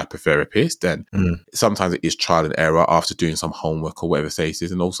right type of therapist, and sometimes it is trial and error after doing some homework or whatever the case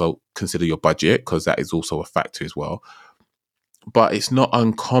is, and also consider your budget, because that is also a factor as well. But it's not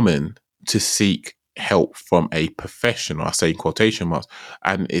uncommon to seek help from a professional, I say in quotation marks,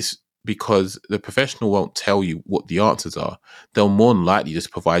 and it's because the professional won't tell you what the answers are. They'll more than likely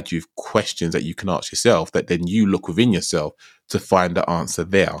just provide you with questions that you can ask yourself, that then you look within yourself to find the answer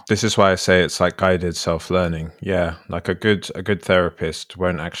there. This is why I say it's like guided self-learning. Yeah, like a good therapist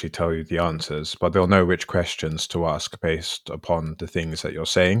won't actually tell you the answers, but they'll know which questions to ask based upon the things that you're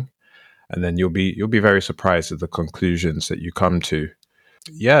saying, and then you'll be very surprised at the conclusions that you come to.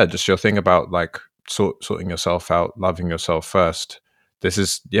 Yeah, just your thing about like sorting yourself out, loving yourself first. This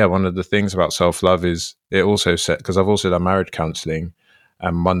is, one of the things about self-love is it also set, because I've also done marriage counseling,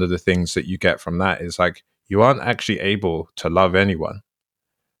 and one of the things that you get from that is like, you aren't actually able to love anyone,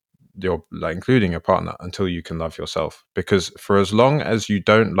 like including your partner, until you can love yourself. Because for as long as you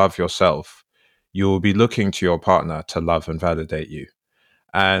don't love yourself, you will be looking to your partner to love and validate you.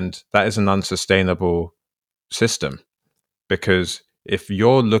 And that is an unsustainable system, because if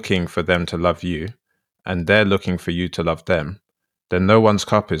you're looking for them to love you and they're looking for you to love them, then no one's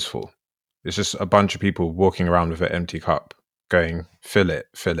cup is full. It's just a bunch of people walking around with an empty cup. going, fill it.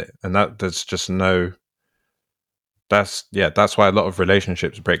 And there's just no, that's why a lot of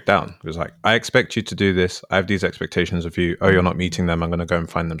relationships break down. It's like, I expect you to do this. I have these expectations of you. Oh, you're not meeting them. I'm going to go and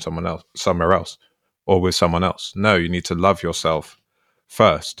find them somewhere else, or with someone else. No, you need to love yourself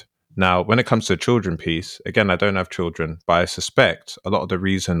first. Now, when it comes to the children piece, again, I don't have children, but I suspect a lot of the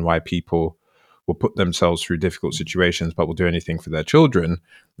reason why people will put themselves through difficult situations but will do anything for their children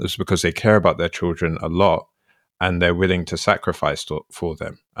is because they care about their children a lot and they're willing to sacrifice for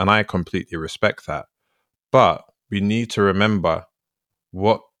them. And I completely respect that. But we need to remember,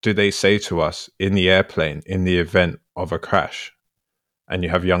 what do they say to us in the airplane in the event of a crash and you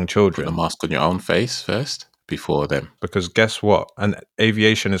have young children? Put a mask on your own face first before them. Because guess what? And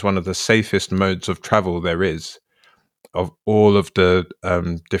aviation is one of the safest modes of travel there is, of all of the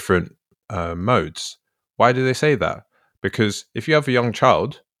different modes. Why do they say that? Because if you have a young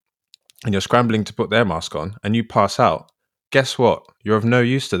child and you're scrambling to put their mask on and you pass out, guess what? You're of no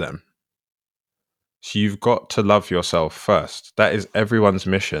use to them. So you've got to love yourself first. That is everyone's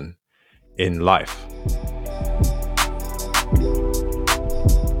mission in life.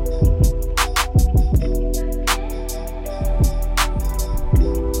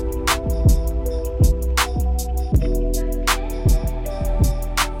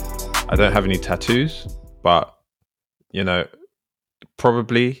 I don't have any tattoos, but,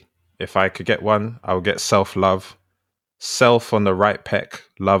 probably if I could get one, I would get self-love. Self on the right pec,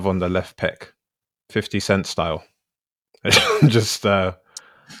 love on the left pec. 50 Cent style. Just,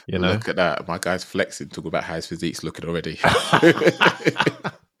 Look at that. My guy's flexing, talking about how his physique's looking already.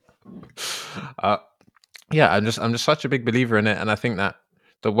 I'm just such a big believer in it. And I think that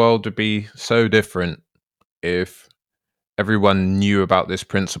the world would be so different if everyone knew about this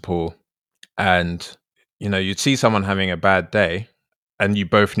principle. And, you'd see someone having a bad day and you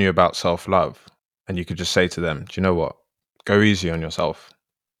both knew about self-love. And you could just say to them, do you know what? Go easy on yourself.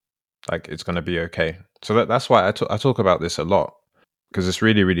 Like, it's going to be okay. So that's why I talk about this a lot, because it's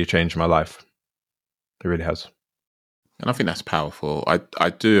really, really changed my life. It really has. And I think that's powerful. I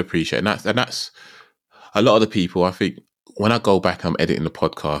do appreciate it. And that's a lot of the people, I think, when I go back and I'm editing the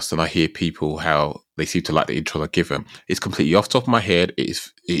podcast and I hear people how they seem to like the intro I give them, it's completely off the top of my head. It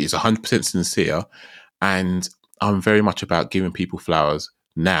is 100% sincere. And I'm very much about giving people flowers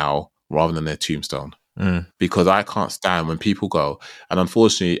now rather than their tombstone. Because I can't stand when people go, and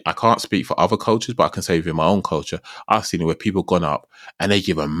unfortunately I can't speak for other cultures, but I can say within my own culture, I've seen it where people gone up and they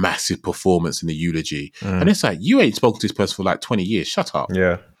give a massive performance in the eulogy. And it's like, you ain't spoken to this person for like 20 years. Shut up.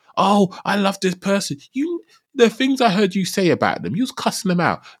 Yeah. Oh, I love this person. The things I heard you say about them, you was cussing them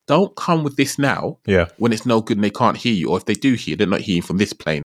out. Don't come with this now. Yeah. When it's no good and they can't hear you, or if they do hear, they're not hearing from this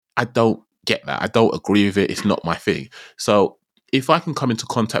plane. I don't get that. I don't agree with it. It's not my thing. So if I can come into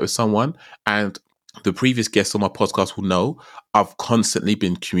contact with someone, and the previous guests on my podcast will know, I've constantly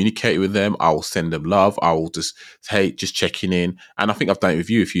been communicating with them. I will send them love. I will just, hey, just checking in. And I think I've done it with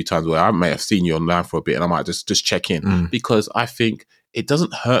you a few times where I may have seen you online for a bit and I might just check in, because I think it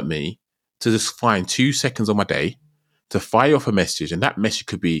doesn't hurt me to just find 2 seconds of my day to fire off a message. And that message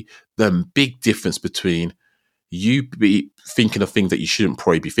could be the big difference between you be thinking of things that you shouldn't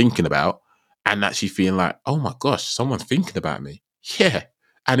probably be thinking about and actually feeling like, oh my gosh, someone's thinking about me. Yeah.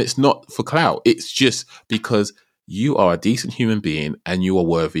 And it's not for clout. It's just because you are a decent human being and you are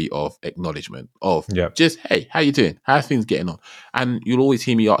worthy of acknowledgement, of just, hey, how you doing? How are things getting on? And you'll always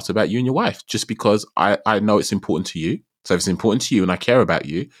hear me ask about you and your wife, just because I know it's important to you. So if it's important to you and I care about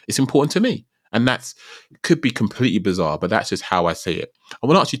you, it's important to me. And that's could be completely bizarre, but that's just how I say it. I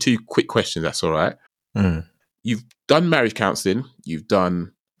want to ask you 2 quick questions. That's all right. You've done marriage counseling. You've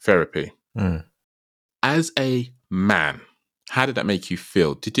done therapy. As a man, how did that make you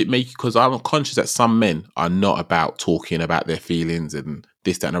feel? Did it make you, because I'm conscious that some men are not about talking about their feelings and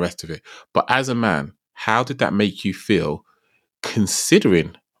this, that, and the rest of it. But as a man, how did that make you feel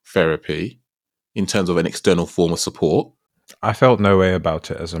considering therapy in terms of an external form of support? I felt no way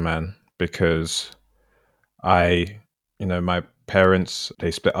about it as a man, because my parents,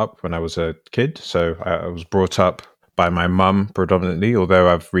 they split up when I was a kid. So I was brought up by my mum predominantly, although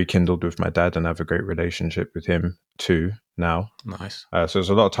I've rekindled with my dad and have a great relationship with him too now. Nice. So there's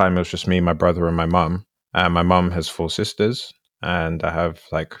a lot of time it was just me, my brother, and my mum. And my mum has 4 sisters, and I have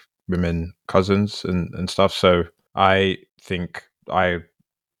like women cousins and stuff. So I think I've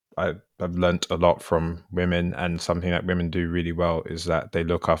learnt a lot from women, and something that women do really well is that they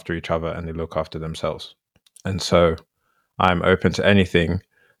look after each other and they look after themselves. And so I'm open to anything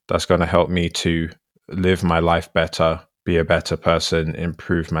that's going to help me to live my life better, be a better person,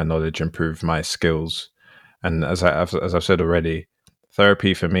 improve my knowledge, improve my skills. And as I've said already,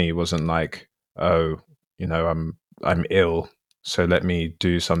 therapy for me wasn't like, oh, I'm ill so let me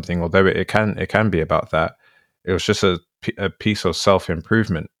do something. Although it can be about that, it was just a piece of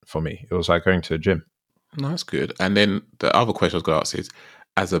self-improvement for me. It was like going to the gym. No, that's good. And then the other question I was going to ask is,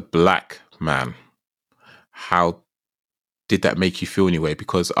 as a black man, how did that make you feel anyway?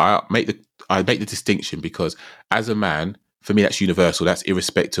 Because I make the distinction because as a man, for me, that's universal. That's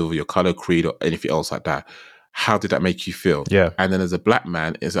irrespective of your color, creed, or anything else like that. How did that make you feel? Yeah. And then as a black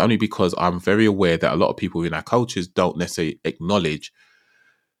man, it's only because I'm very aware that a lot of people in our cultures don't necessarily acknowledge.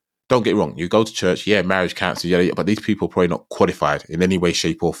 Don't get me wrong. You go to church, yeah, marriage counselors, yeah, but these people are probably not qualified in any way,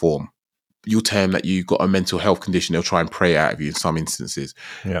 shape, or form. You'll tell them that you've got a mental health condition. They'll try and pray out of you in some instances.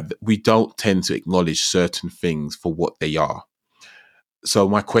 Yeah. We don't tend to acknowledge certain things for what they are. So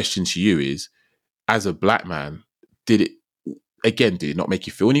my question to you is, as a black man, did it not make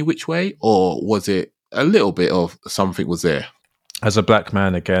you feel any which way, or was it a little bit of something was there? As a black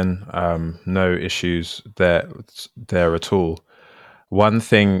man, again, no issues there at all. One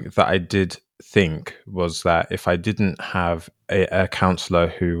thing that I did think was that if I didn't have a counselor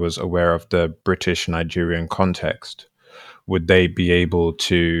who was aware of the British Nigerian context, would they be able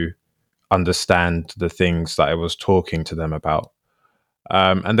to understand the things that I was talking to them about?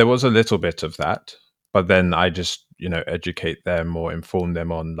 And there was a little bit of that, but then I just, educate them or inform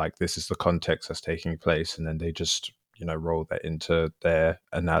them on like, this is the context that's taking place. And then they just, roll that into their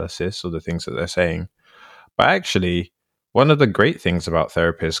analysis or the things that they're saying. But actually, one of the great things about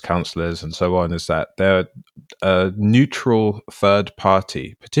therapists, counselors, and so on is that they're a neutral third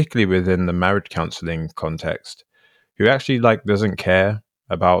party, particularly within the marriage counseling context, who actually like doesn't care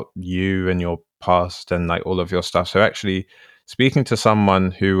about you and your past and like all of your stuff. So actually speaking to someone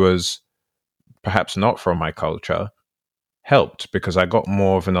who was perhaps not from my culture helped because I got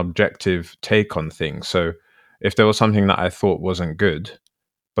more of an objective take on things. So if there was something that I thought wasn't good,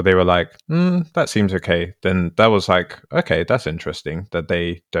 but they were like, that seems okay, then that was like, okay, that's interesting that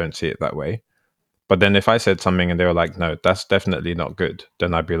they don't see it that way. But then if I said something and they were like, no, that's definitely not good,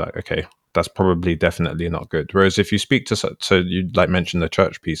 then I'd be like, okay, that's probably definitely not good. Whereas if you speak to, so you like mentioned the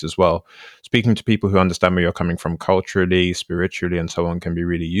church piece as well, speaking to people who understand where you're coming from culturally, spiritually, and so on can be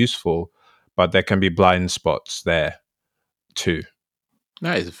really useful, but there can be blind spots there too.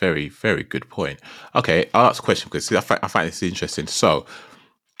 That is a very, very good point. Okay, I'll ask a question because I find this interesting. So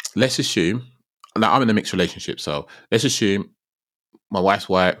let's assume, now I'm in a mixed relationship. So let's assume my wife's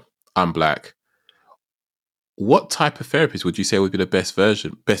white, I'm black. What type of therapist would you say would be the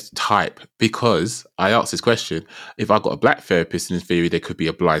best type? Because I asked this question, if I got a black therapist, in theory, there could be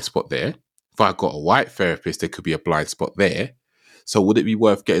a blind spot there. If I got a white therapist, there could be a blind spot there. So would it be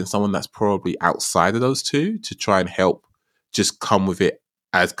worth getting someone that's probably outside of those two to try and help just come with it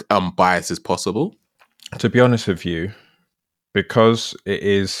as unbiased as possible? To be honest with you, because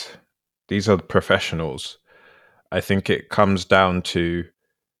these are the professionals, I think it comes down to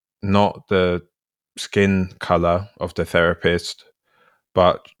not the skin color of the therapist,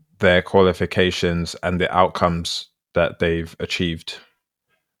 but their qualifications and the outcomes that they've achieved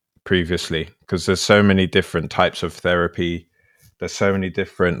previously. Because there's so many different types of therapy. There's so many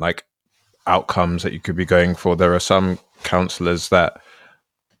different like outcomes that you could be going for. There are some counselors that,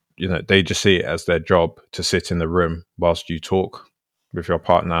 they just see it as their job to sit in the room whilst you talk with your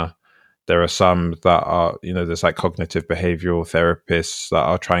partner. There are some that are, there's like cognitive behavioral therapists that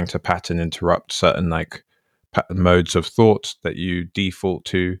are trying to pattern interrupt certain like modes of thought that you default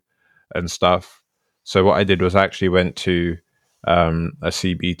to and stuff. So what I did was I actually went to a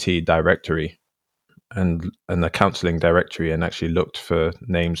CBT directory and the counseling directory and actually looked for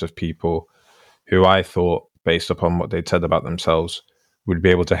names of people who I thought, based upon what they'd said about themselves, would be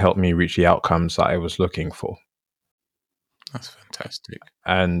able to help me reach the outcomes that I was looking for. That's fantastic.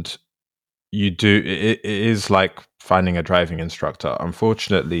 And it is like finding a driving instructor.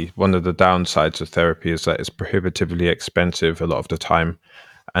 Unfortunately, one of the downsides of therapy is that it's prohibitively expensive a lot of the time,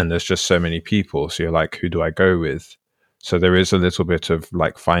 and there's just so many people. So you're like, who do I go with? So there is a little bit of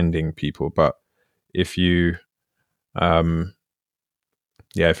like finding people, but if you,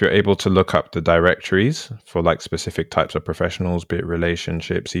 if you're able to look up the directories for like specific types of professionals, be it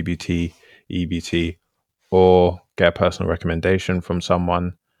relationship, CBT, EBT, or get a personal recommendation from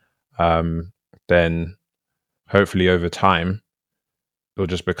someone, then hopefully over time it'll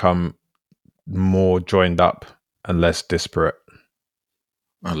just become more joined up and less disparate.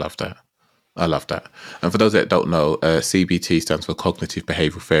 I love that. I love that. And for those that don't know, CBT stands for Cognitive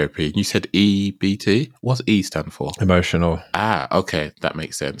Behavioral Therapy. You said EBT? What's E stand for? Emotional. Okay. That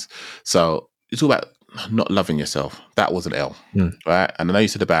makes sense. So it's all about not loving yourself. That was an L, right? And I know you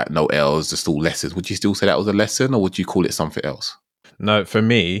said about no L's, just all lessons. Would you still say that was a lesson or would you call it something else? No, for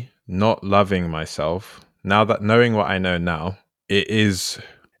me, not loving myself, now that knowing what I know now, it is,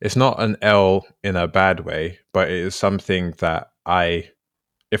 it's not an L in a bad way, but it is something that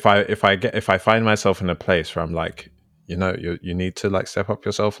if I find myself in a place where I'm like, you need to like step up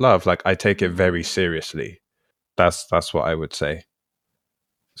your self-love, like I take it very seriously. That's what I would say.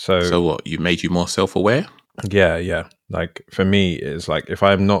 So So what? You made you more self-aware? yeah. Like for me, it's like if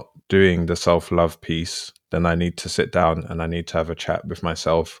I'm not doing the self-love piece, then I need to sit down and I need to have a chat with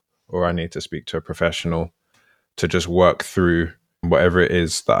myself, or I need to speak to a professional to just work through whatever it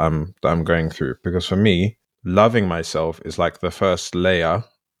is that I'm going through. Because for me, loving myself is like the first layer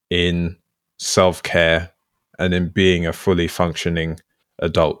in self-care and in being a fully functioning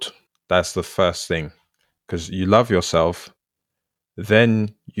adult. That's the first thing. Because you love yourself,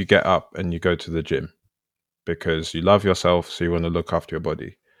 then you get up and you go to the gym because you love yourself, so you want to look after your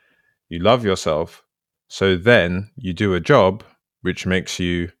body. You love yourself, so then you do a job which makes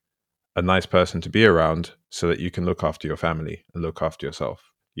you a nice person to be around so that you can look after your family and look after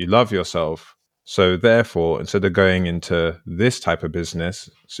yourself. You love yourself, so therefore, instead of going into this type of business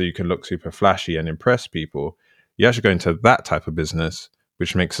so you can look super flashy and impress people, you actually go into that type of business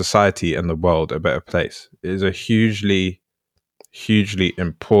which makes society and the world a better place. It is a hugely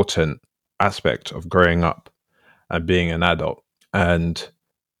important aspect of growing up and being an adult. And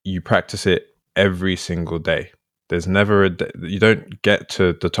you practice it every single day. There's never a day, you don't get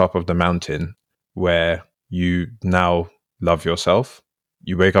to the top of the mountain where you now love yourself.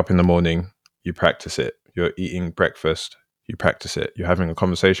 You wake up in the morning, you practice it. You're eating breakfast, you practice it. You're having a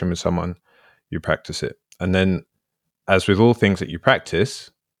conversation with someone, you practice it. And then, as with all things that you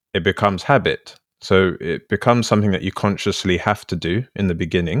practice, it becomes habit. So it becomes something that you consciously have to do in the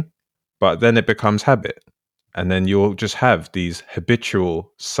beginning, but then it becomes habit. And then you'll just have these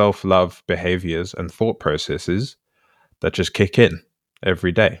habitual self-love behaviors and thought processes that just kick in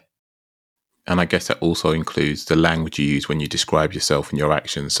every day. And I guess that also includes the language you use when you describe yourself and your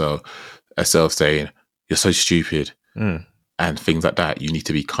actions. So instead of saying, you're so stupid and things like that, you need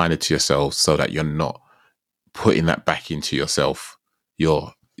to be kinder to yourself so that you're not putting that back into yourself.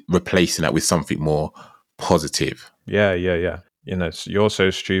 You're replacing that with something more positive. Yeah. You're so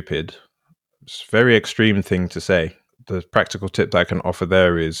stupid. It's a very extreme thing to say. The practical tip that I can offer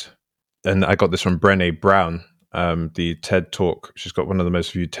there is, and I got this from Brené Brown, the TED Talk. She's got one of the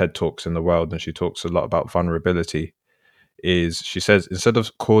most viewed TED Talks in the world, and she talks a lot about vulnerability. She says, instead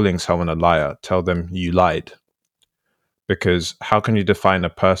of calling someone a liar, tell them you lied. Because how can you define a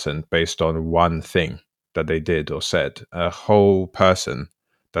person based on one thing that they did or said? A whole person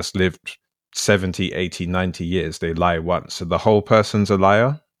that's lived 70, 80, 90 years, they lie once. So the whole person's a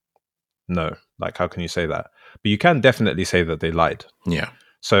liar? No. Like, how can you say that? But you can definitely say that they lied. Yeah.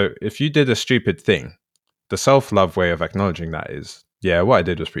 So if you did a stupid thing, the self-love way of acknowledging that is, yeah, what I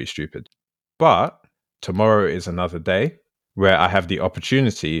did was pretty stupid. But tomorrow is another day where I have the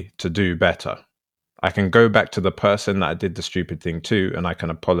opportunity to do better. I can go back to the person that I did the stupid thing to, and I can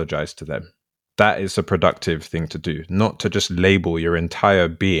apologize to them. That is a productive thing to do, not to just label your entire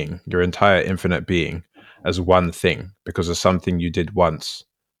being, your entire infinite being, as one thing because of something you did once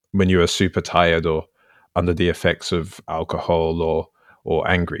when you were super tired or under the effects of alcohol or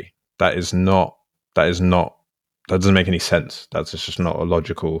angry. That doesn't make any sense. That's just not a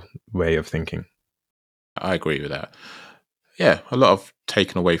logical way of thinking. I agree with that. Yeah, a lot of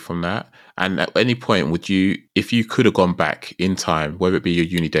taken away from that. And at any point, would you, if you could have gone back in time, whether it be your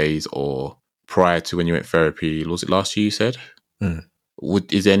uni days or prior to when you went therapy, was it last year you said?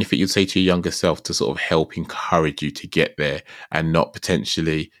 Is there anything you'd say to your younger self to sort of help encourage you to get there and not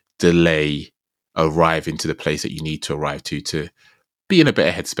potentially delay arriving to the place that you need to arrive to be in a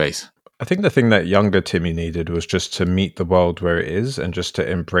better headspace? I think the thing that younger Timmy needed was just to meet the world where it is and just to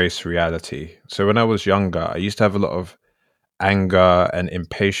embrace reality. So when I was younger, I used to have a lot of anger and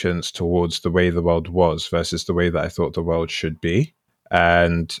impatience towards the way the world was versus the way that I thought the world should be.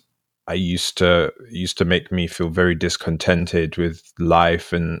 And I used to make me feel very discontented with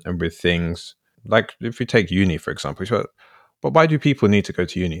life and with things. Like if we take uni, for example, but why do people need to go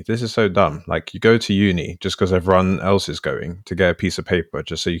to uni? This is so dumb. Like you go to uni just because everyone else is going to get a piece of paper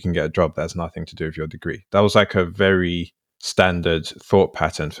just so you can get a job that has nothing to do with your degree. That was like a very standard thought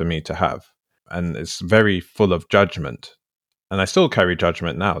pattern for me to have. And it's very full of judgment. And I still carry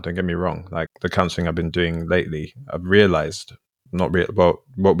judgment now, don't get me wrong. Like the counseling I've been doing lately, I've realized,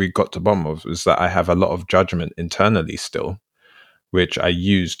 what we got to bottom of is that I have a lot of judgment internally still, which I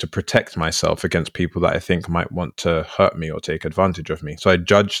use to protect myself against people that I think might want to hurt me or take advantage of me. So I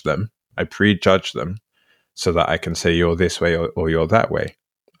judge them, I prejudge them so that I can say you're this way or you're that way.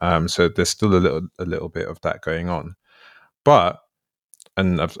 So there's still a little bit of that going on. But,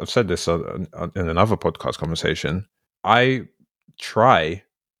 and I've said this in another podcast conversation, I try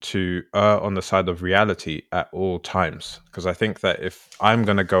to err on the side of reality at all times, because I think that if I'm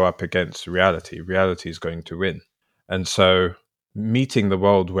going to go up against reality, reality is going to win. And so meeting the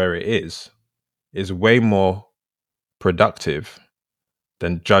world where it is way more productive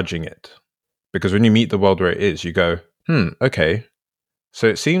than judging it. Because when you meet the world where it is, you go, okay, so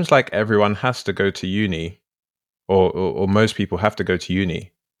it seems like everyone has to go to uni, or most people have to go to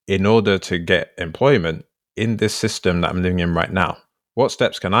uni in order to get employment in this system that I'm living in right now. What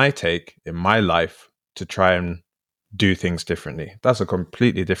steps can I take in my life to try and do things differently? That's a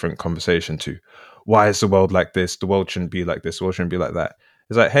completely different conversation to why is the world like this? The world shouldn't be like this. The world shouldn't be like that.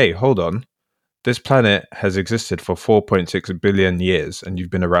 It's like, hey, hold on. This planet has existed for 4.6 billion years and you've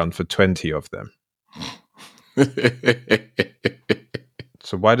been around for 20 of them.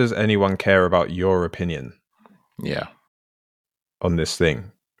 So why does anyone care about your opinion? Yeah. On this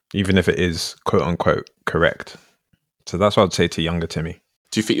thing, even if it is quote unquote correct. So that's what I'd say to younger Timi.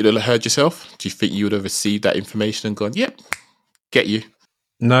 Do you think you'd have heard yourself? Do you think you would have received that information and gone, yep, get you?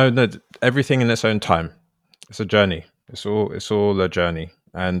 No, everything in its own time. It's a journey. It's all a journey.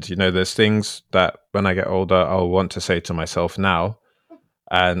 And there's things that when I get older, I'll want to say to myself now.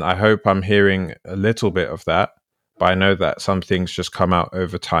 And I hope I'm hearing a little bit of that. But I know that some things just come out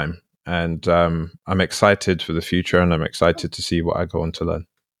over time. And I'm excited for the future, and I'm excited to see what I go on to learn.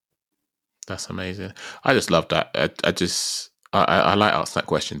 That's amazing. I just love that. I like asking that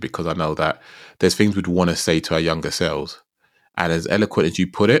question because I know that there's things we'd want to say to our younger selves. And as eloquent as you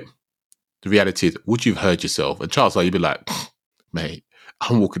put it, the reality is, would you have heard yourself? And Charles, you'd be like, mate,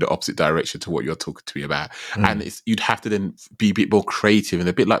 I'm walking the opposite direction to what you're talking to me about. And you'd have to then be a bit more creative, and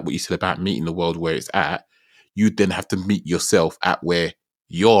a bit like what you said about meeting the world where it's at. You'd then have to meet yourself at where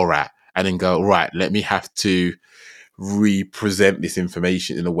you're at, and then go, right, let me have to represent this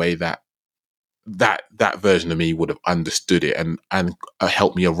information in a way that version of me would have understood it and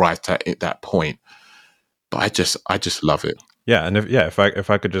helped me arrive at that point. But I just love it. Yeah, and if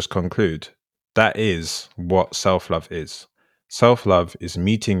I could just conclude, that is what self-love is. Self-love is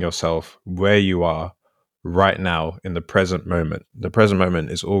meeting yourself where you are right now in the present moment. The present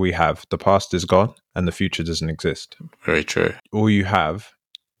moment is all we have. The past is gone and the future doesn't exist. Very true. All you have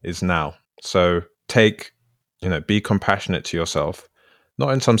is now. So be compassionate to yourself, not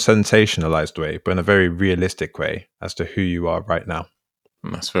in some sensationalized way, but in a very realistic way as to who you are right now.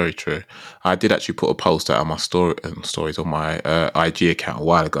 That's very true. I did actually put a post out on my stories on my IG account a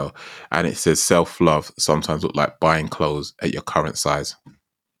while ago, and it says self-love sometimes look like buying clothes at your current size.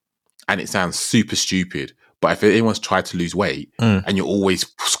 And it sounds super stupid, but if anyone's tried to lose weight and you're always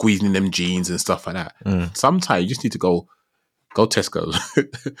squeezing in them jeans and stuff like that, sometimes you just need to go Tesco's,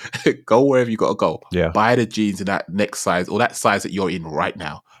 go wherever you got to go. Yeah. Buy the jeans in that next size or that size that you're in right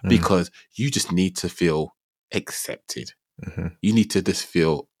now, because you just need to feel accepted. You need to just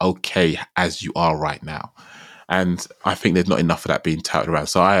feel okay as you are right now. And I think there's not enough of that being touted around.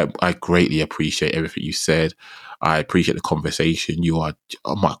 So I greatly appreciate everything you said. I appreciate the conversation.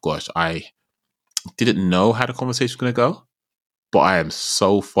 Oh my gosh, I didn't know how the conversation was going to go, but I am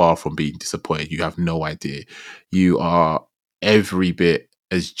so far from being disappointed. You have no idea. You are every bit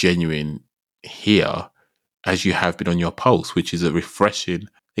as genuine here as you have been on your post, which is a refreshing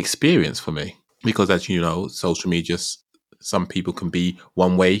experience for me. Because as you know, social media, some people can be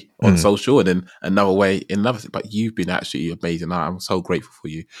one way on social and then another way in another. But you've been absolutely amazing. I'm so grateful for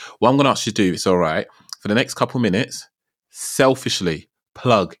you. What I'm going to ask you to do, if it's all right, for the next couple of minutes, selfishly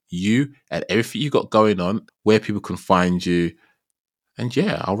plug you and everything you got going on, where people can find you. And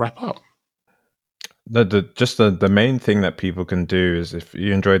yeah, I'll wrap up. The main thing that people can do is, if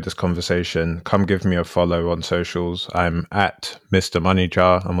you enjoyed this conversation, come give me a follow on socials. I'm at Mr.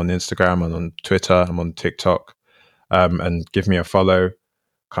 MoneyJar. I'm on Instagram, I'm on Twitter, I'm on TikTok. And give me a follow.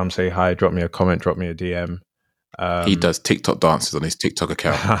 Come say hi, drop me a comment, drop me a DM. He does TikTok dances on his TikTok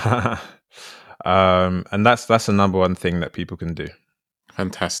account. And that's the number one thing that people can do.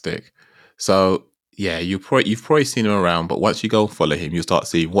 Fantastic. So yeah, you've probably seen him around, but once you go and follow him, you'll start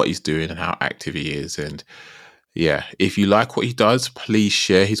seeing what he's doing and how active he is. And yeah, if you like what he does, please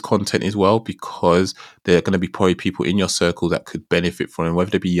share his content as well, because there are going to be probably people in your circle that could benefit from him,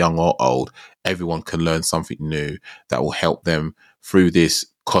 whether they be young or old. Everyone can learn something new that will help them through this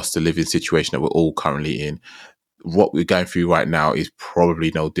cost of living situation that we're all currently in. What we're going through right now is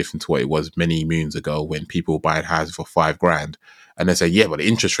probably no different to what it was many moons ago when people were buying houses for $5,000. And they say, yeah, but the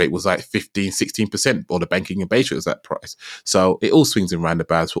interest rate was like 15, 16%, or the banking and base rate was that price. So it all swings and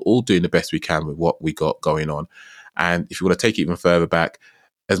roundabouts. We're all doing the best we can with what we got going on. And if you want to take it even further back,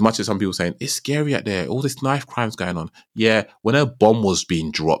 as much as some people are saying, it's scary out there, all this knife crimes going on. Yeah, when a bomb was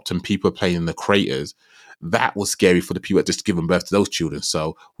being dropped and people were playing in the craters, that was scary for the people that just given birth to those children.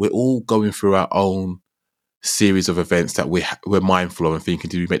 So we're all going through our own series of events that we're mindful of and thinking,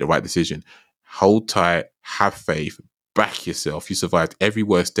 did we make the right decision? Hold tight, have faith, back yourself. You survived every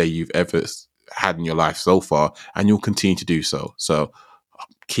worst day you've ever had in your life so far, and you'll continue to do so. So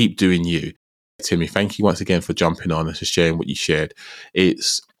keep doing you. Timi, thank you once again for jumping on and for sharing what you shared.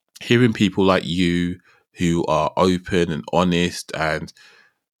 It's hearing people like you who are open and honest and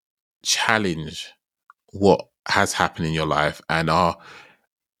challenge what has happened in your life and are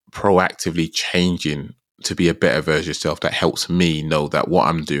proactively changing to be a better version of yourself, that helps me know that what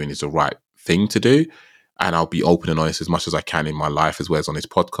I'm doing is the right thing to do. And I'll be open and honest as much as I can in my life as well as on this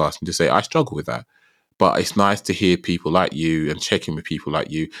podcast, and just say I struggle with that. But it's nice to hear people like you and check in with people like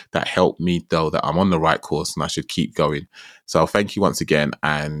you that help me know that I'm on the right course and I should keep going. So thank you once again.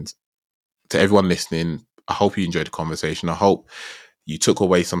 And to everyone listening, I hope you enjoyed the conversation. I hope you took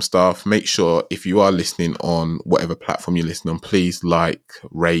away some stuff. Make sure if you are listening on whatever platform you're listening on, please like,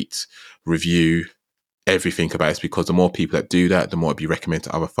 rate, review, everything about it, because the more people that do that, the more it'll be recommended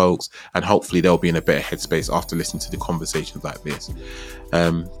to other folks, and hopefully they'll be in a better headspace after listening to the conversations like this.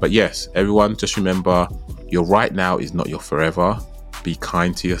 But yes, everyone, just remember, your right now is not your forever. Be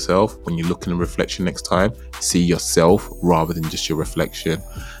kind to yourself when you look in the reflection next time. See yourself rather than just your reflection.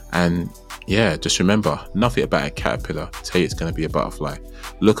 And yeah, just remember, nothing about a caterpillar tell you it's going to be a butterfly.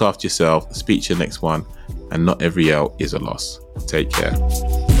 Look after yourself, speak to your next one, and not every L is a loss. Take care.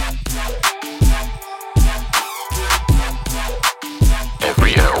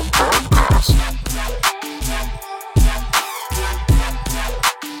 Every L podcast.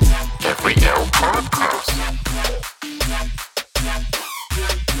 Every L podcast.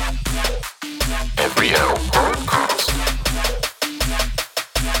 Every L